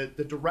 Oh, yeah.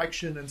 the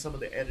direction and some of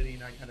the editing,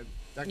 that kind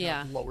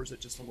of lowers it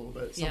just a little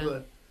bit.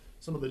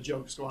 Some of the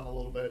jokes go on a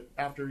little bit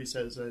after he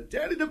says,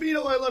 "Danny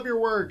DeVito, I love your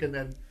work," and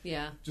then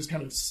just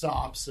kind of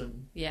stops,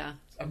 and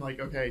I'm like,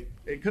 okay,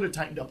 it could have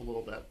tightened up a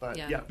little bit, but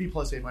B+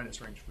 A- range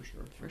for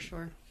sure. For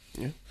sure.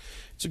 Yeah,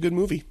 it's a good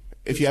movie.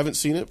 If you haven't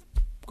seen it,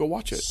 go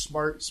watch it.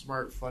 Smart,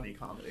 funny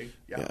comedy.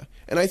 Yeah,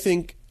 and I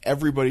think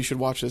everybody should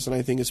watch this, and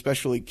I think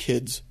especially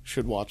kids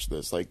should watch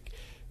this, like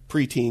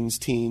preteens,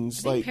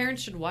 teens. I think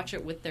parents should watch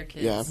it with their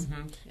kids. Yeah.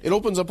 It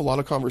opens up a lot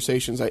of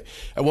conversations. At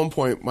one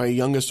point, my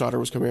youngest daughter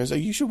was coming. I was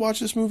like, "You should watch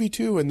this movie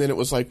too." And then it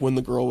was like when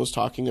the girl was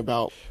talking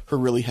about her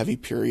really heavy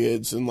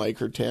periods and like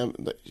her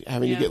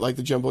having to get like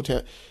the jumbo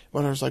tam.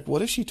 My daughter's like,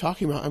 "What is she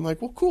talking about?" I'm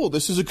like, "Well, cool.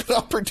 This is a good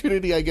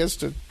opportunity, I guess,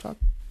 to talk."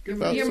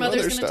 About Your some mother's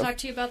other going to stuff. talk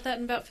to you about that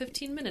in about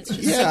 15 minutes.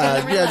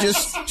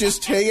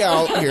 Just hang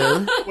out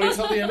here. Wait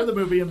till the end of the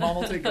movie and Mom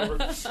will take over.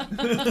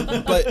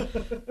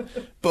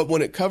 But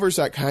when it covers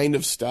that kind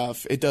of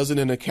stuff, it does it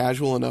in a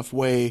casual enough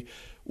way,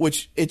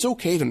 which it's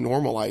okay to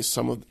normalize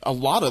a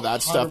lot of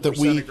that stuff that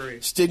we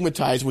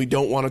stigmatize, we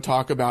don't want to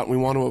talk about, and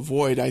we want to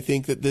avoid. I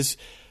think that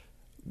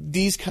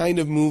these kind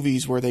of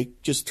movies where they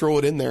just throw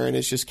it in there and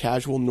it's just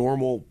casual,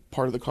 normal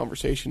part of the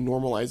conversation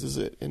normalizes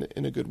it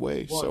in a good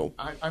way. Well, so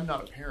I'm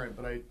not a parent,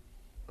 but I,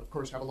 of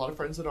course, have a lot of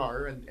friends that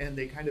are, and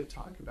they kind of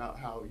talk about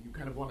how you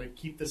kind of want to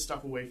keep this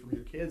stuff away from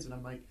your kids, and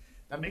I'm like,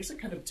 that makes it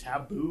kind of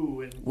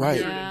taboo and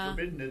weird and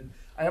forbidden. And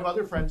I have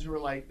other friends who are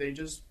like,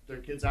 their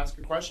kids ask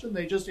a question,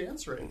 they just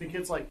answer it. The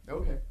kid's like,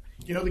 okay.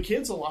 The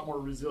kid's a lot more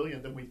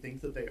resilient than we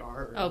think that they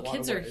are. Oh,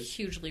 kids are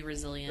hugely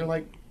resilient. They're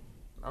like,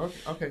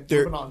 okay,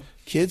 moving on.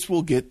 Kids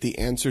will get the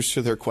answers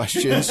to their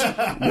questions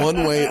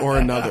one way or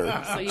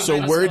another.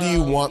 So where do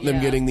you want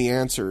them getting the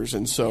answers?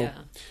 And so,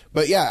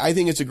 but I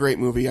think it's a great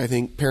movie. I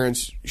think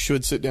parents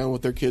should sit down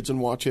with their kids and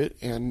watch it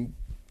and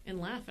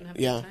laugh and have a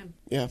good time.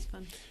 Yeah, it's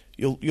fun.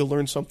 You'll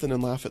learn something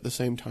and laugh at the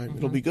same time.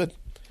 It'll be good.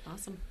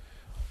 Awesome.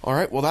 All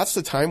right. Well, that's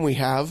the time we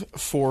have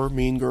for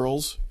Mean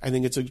Girls. I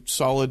think it's a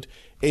solid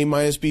A-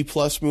 B+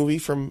 movie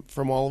from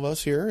all of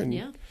us here,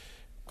 and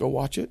go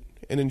watch it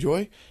and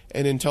enjoy.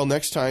 And until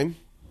next time,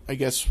 I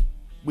guess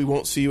we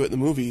won't see you at the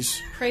movies.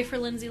 Pray for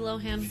Lindsay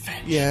Lohan.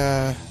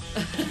 Yeah.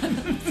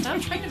 Stop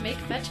trying to make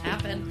fetch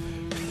happen.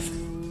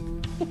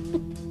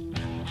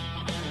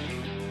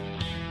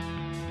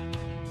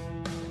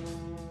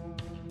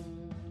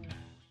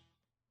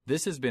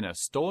 This has been a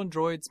Stolen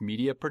Droids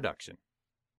Media production.